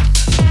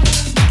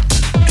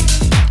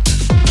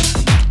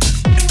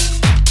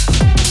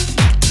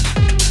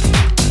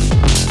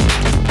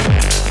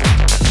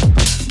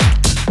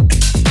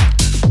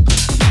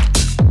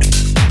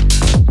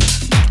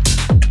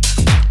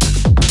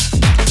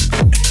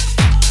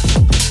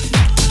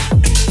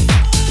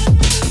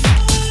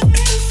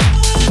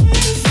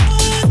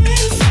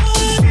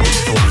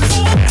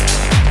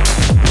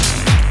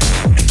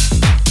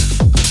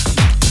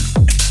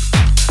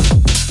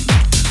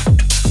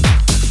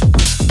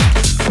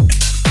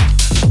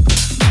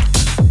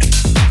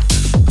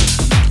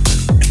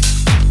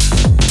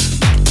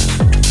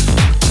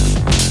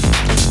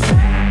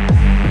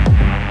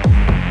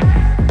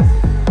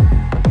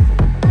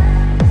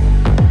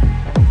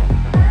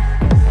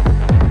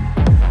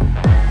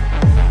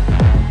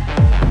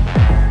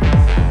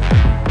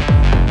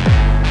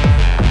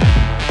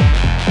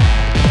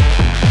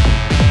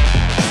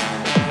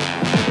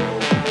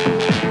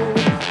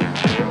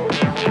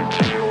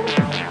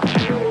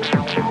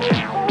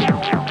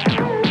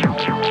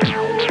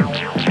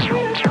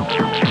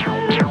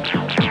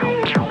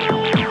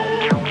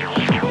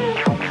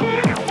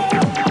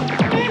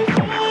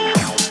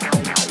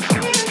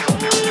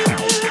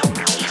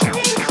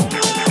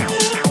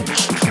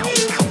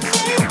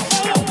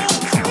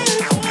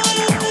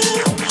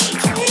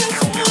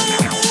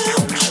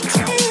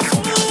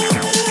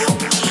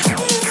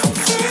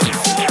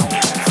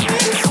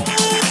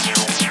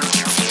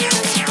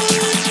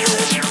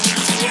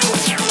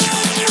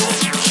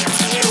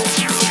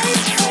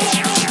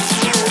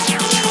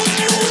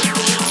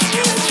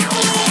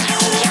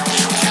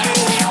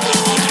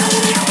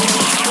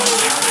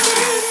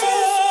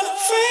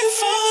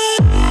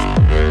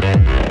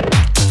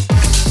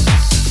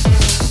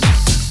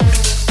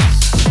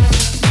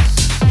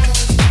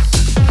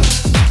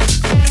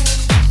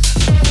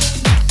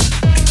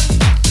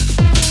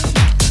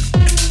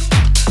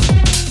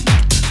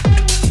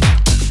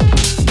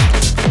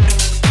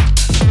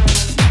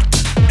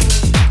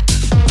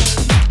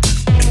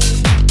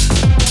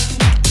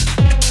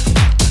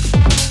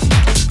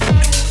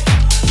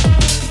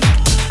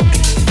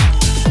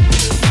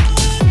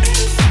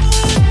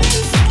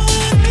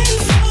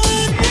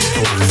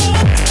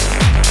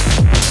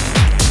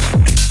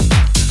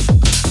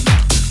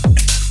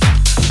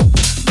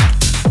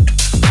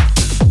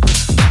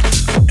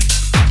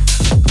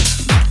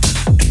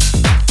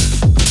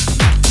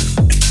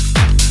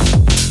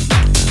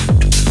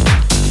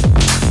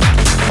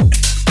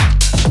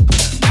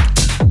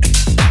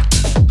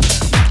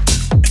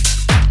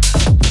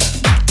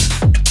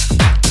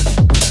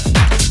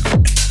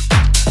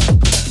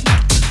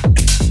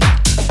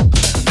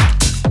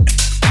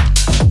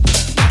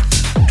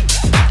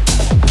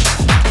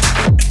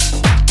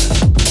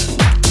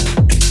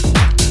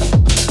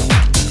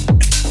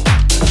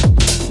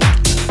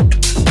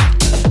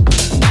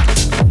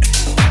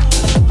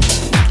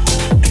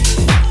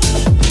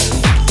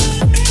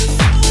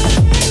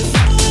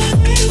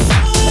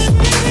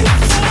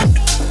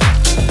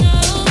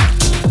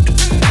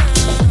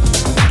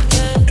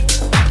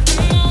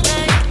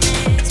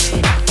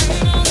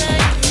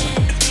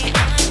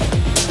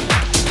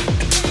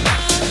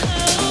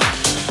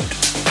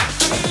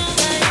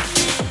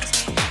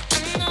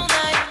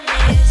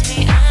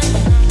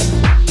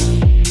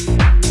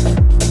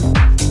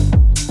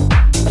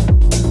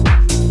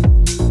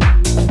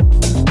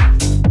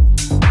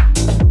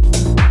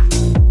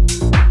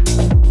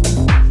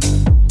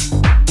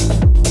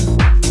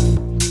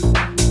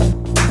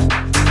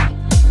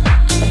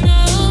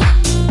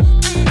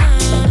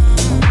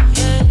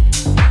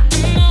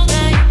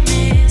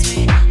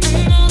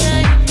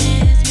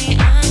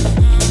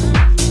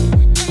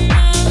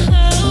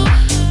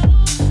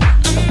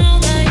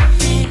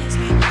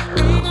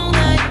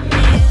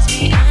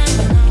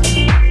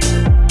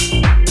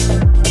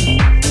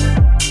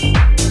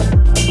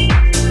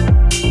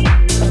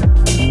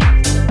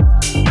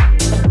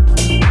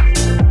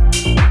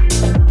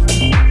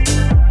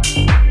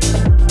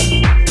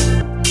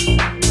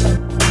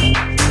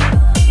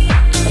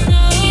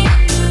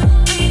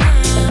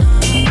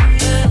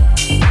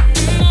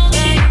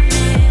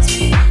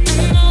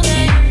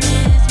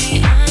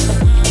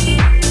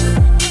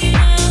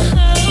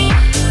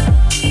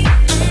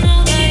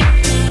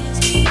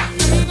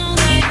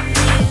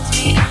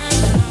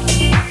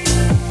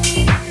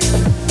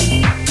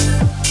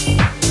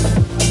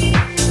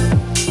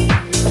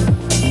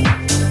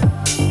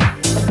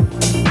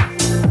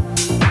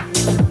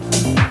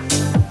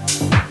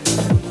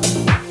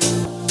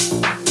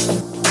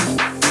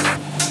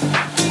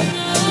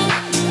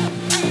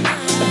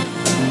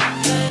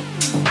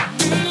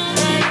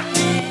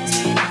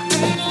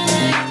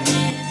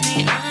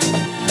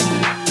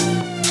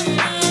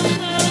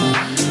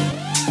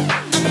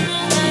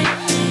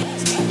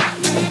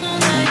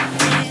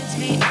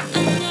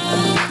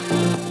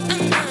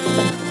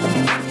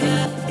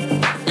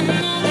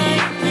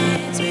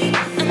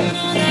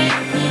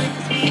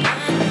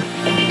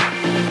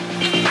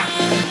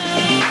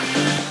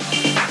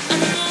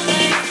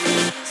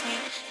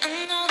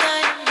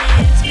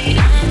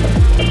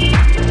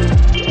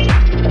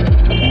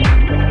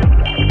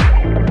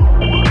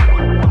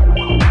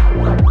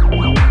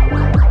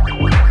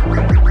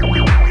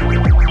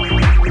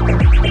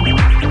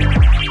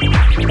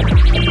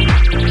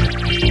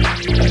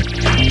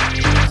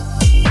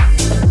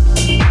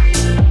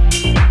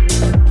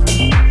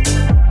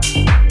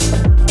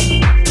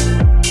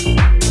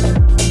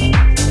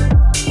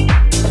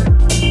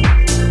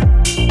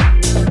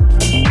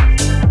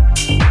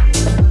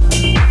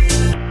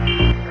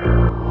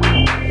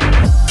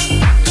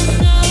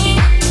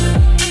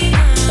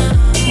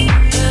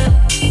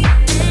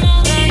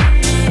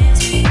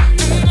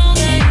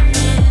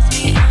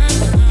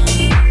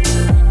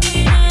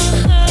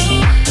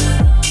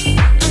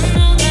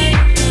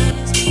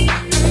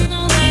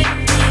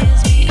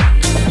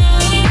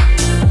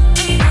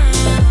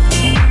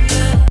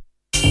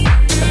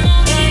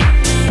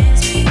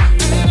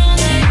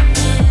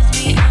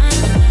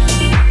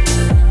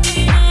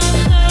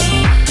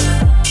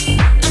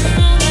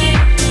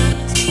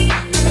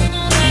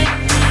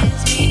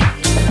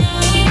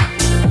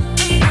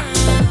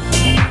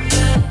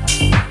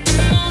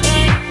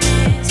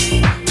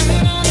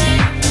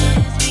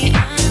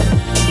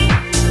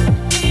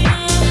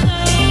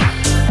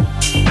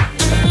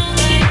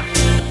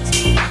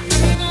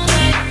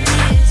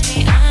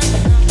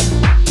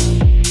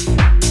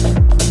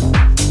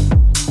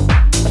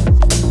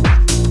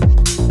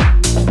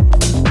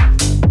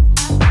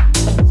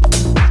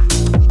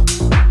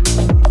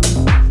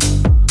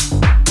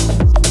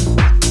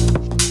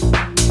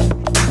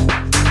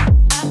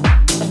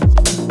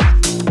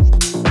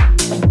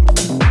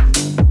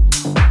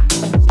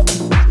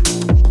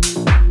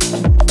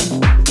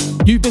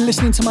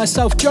 listening to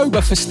myself,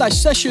 Joba, for Stash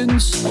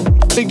Sessions.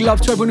 Big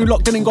love to everyone who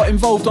locked in and got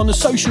involved on the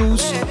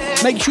socials.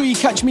 Make sure you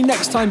catch me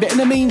next time, but in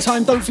the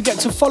meantime, don't forget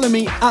to follow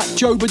me at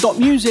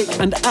joba.music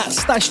and at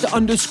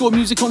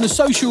stash_music on the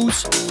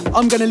socials.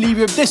 I'm going to leave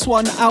you with this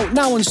one out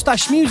now on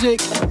Stash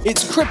Music.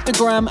 It's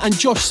Cryptogram and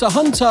Josh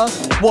Sahunter,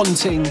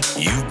 Wanting.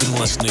 You've been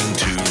listening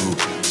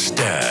to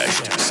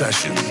Stash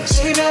Sessions.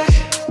 Baby,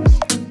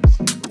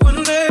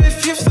 wonder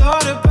if you've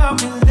thought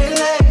about me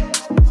lately.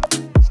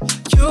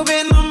 You've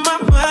been on my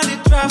mind,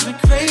 it drives me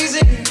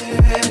crazy.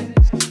 Yeah.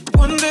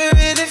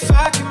 Wondering if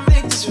I can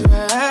make this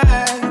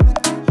right.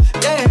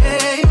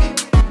 Yeah,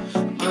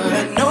 but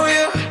I know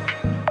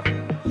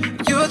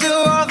you'll do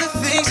all the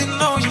things you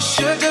know you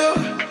should do.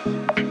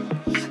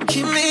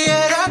 Keep me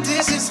at a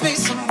distance, make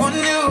someone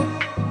new,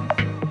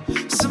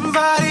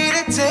 somebody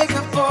to take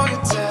up all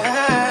your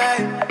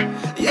time.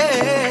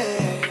 Yeah,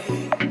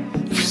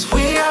 'cause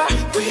we're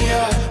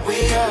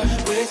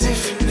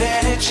different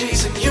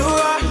energies, and you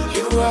are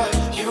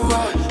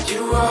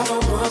the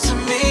world to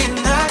me, and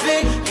I'd be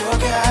your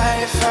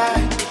guy if I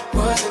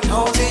wasn't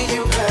holding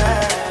you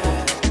back.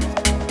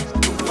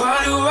 Why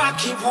do I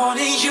keep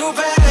wanting you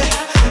back?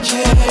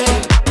 Yeah,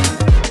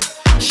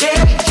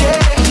 yeah, yeah,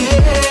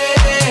 yeah.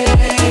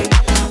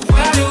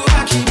 Why do I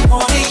keep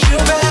wanting you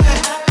back?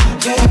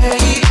 Yeah,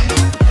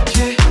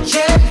 yeah,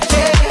 yeah,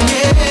 yeah,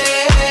 yeah.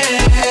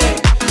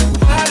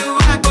 Why do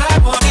I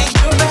wanting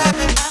you back?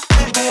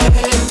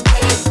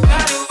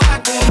 Why do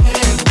I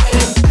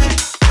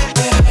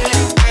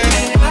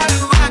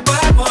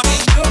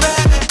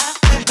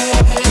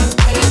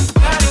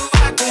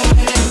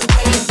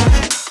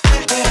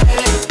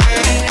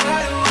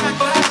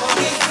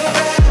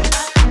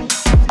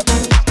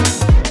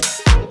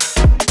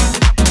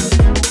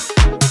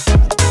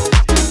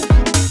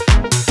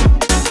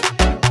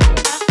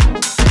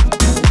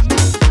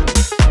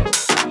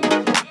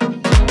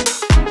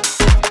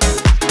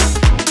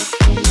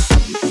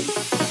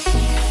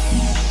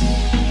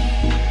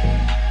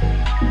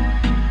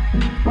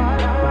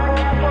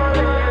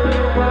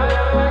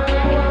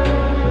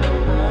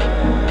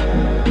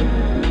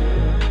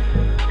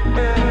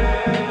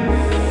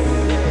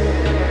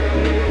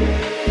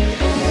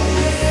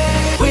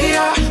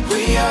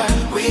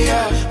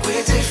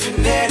we're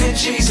different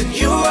energies, and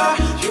you are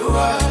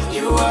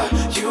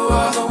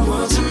the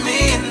world to me,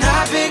 and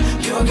I'd be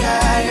your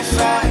guy if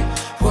I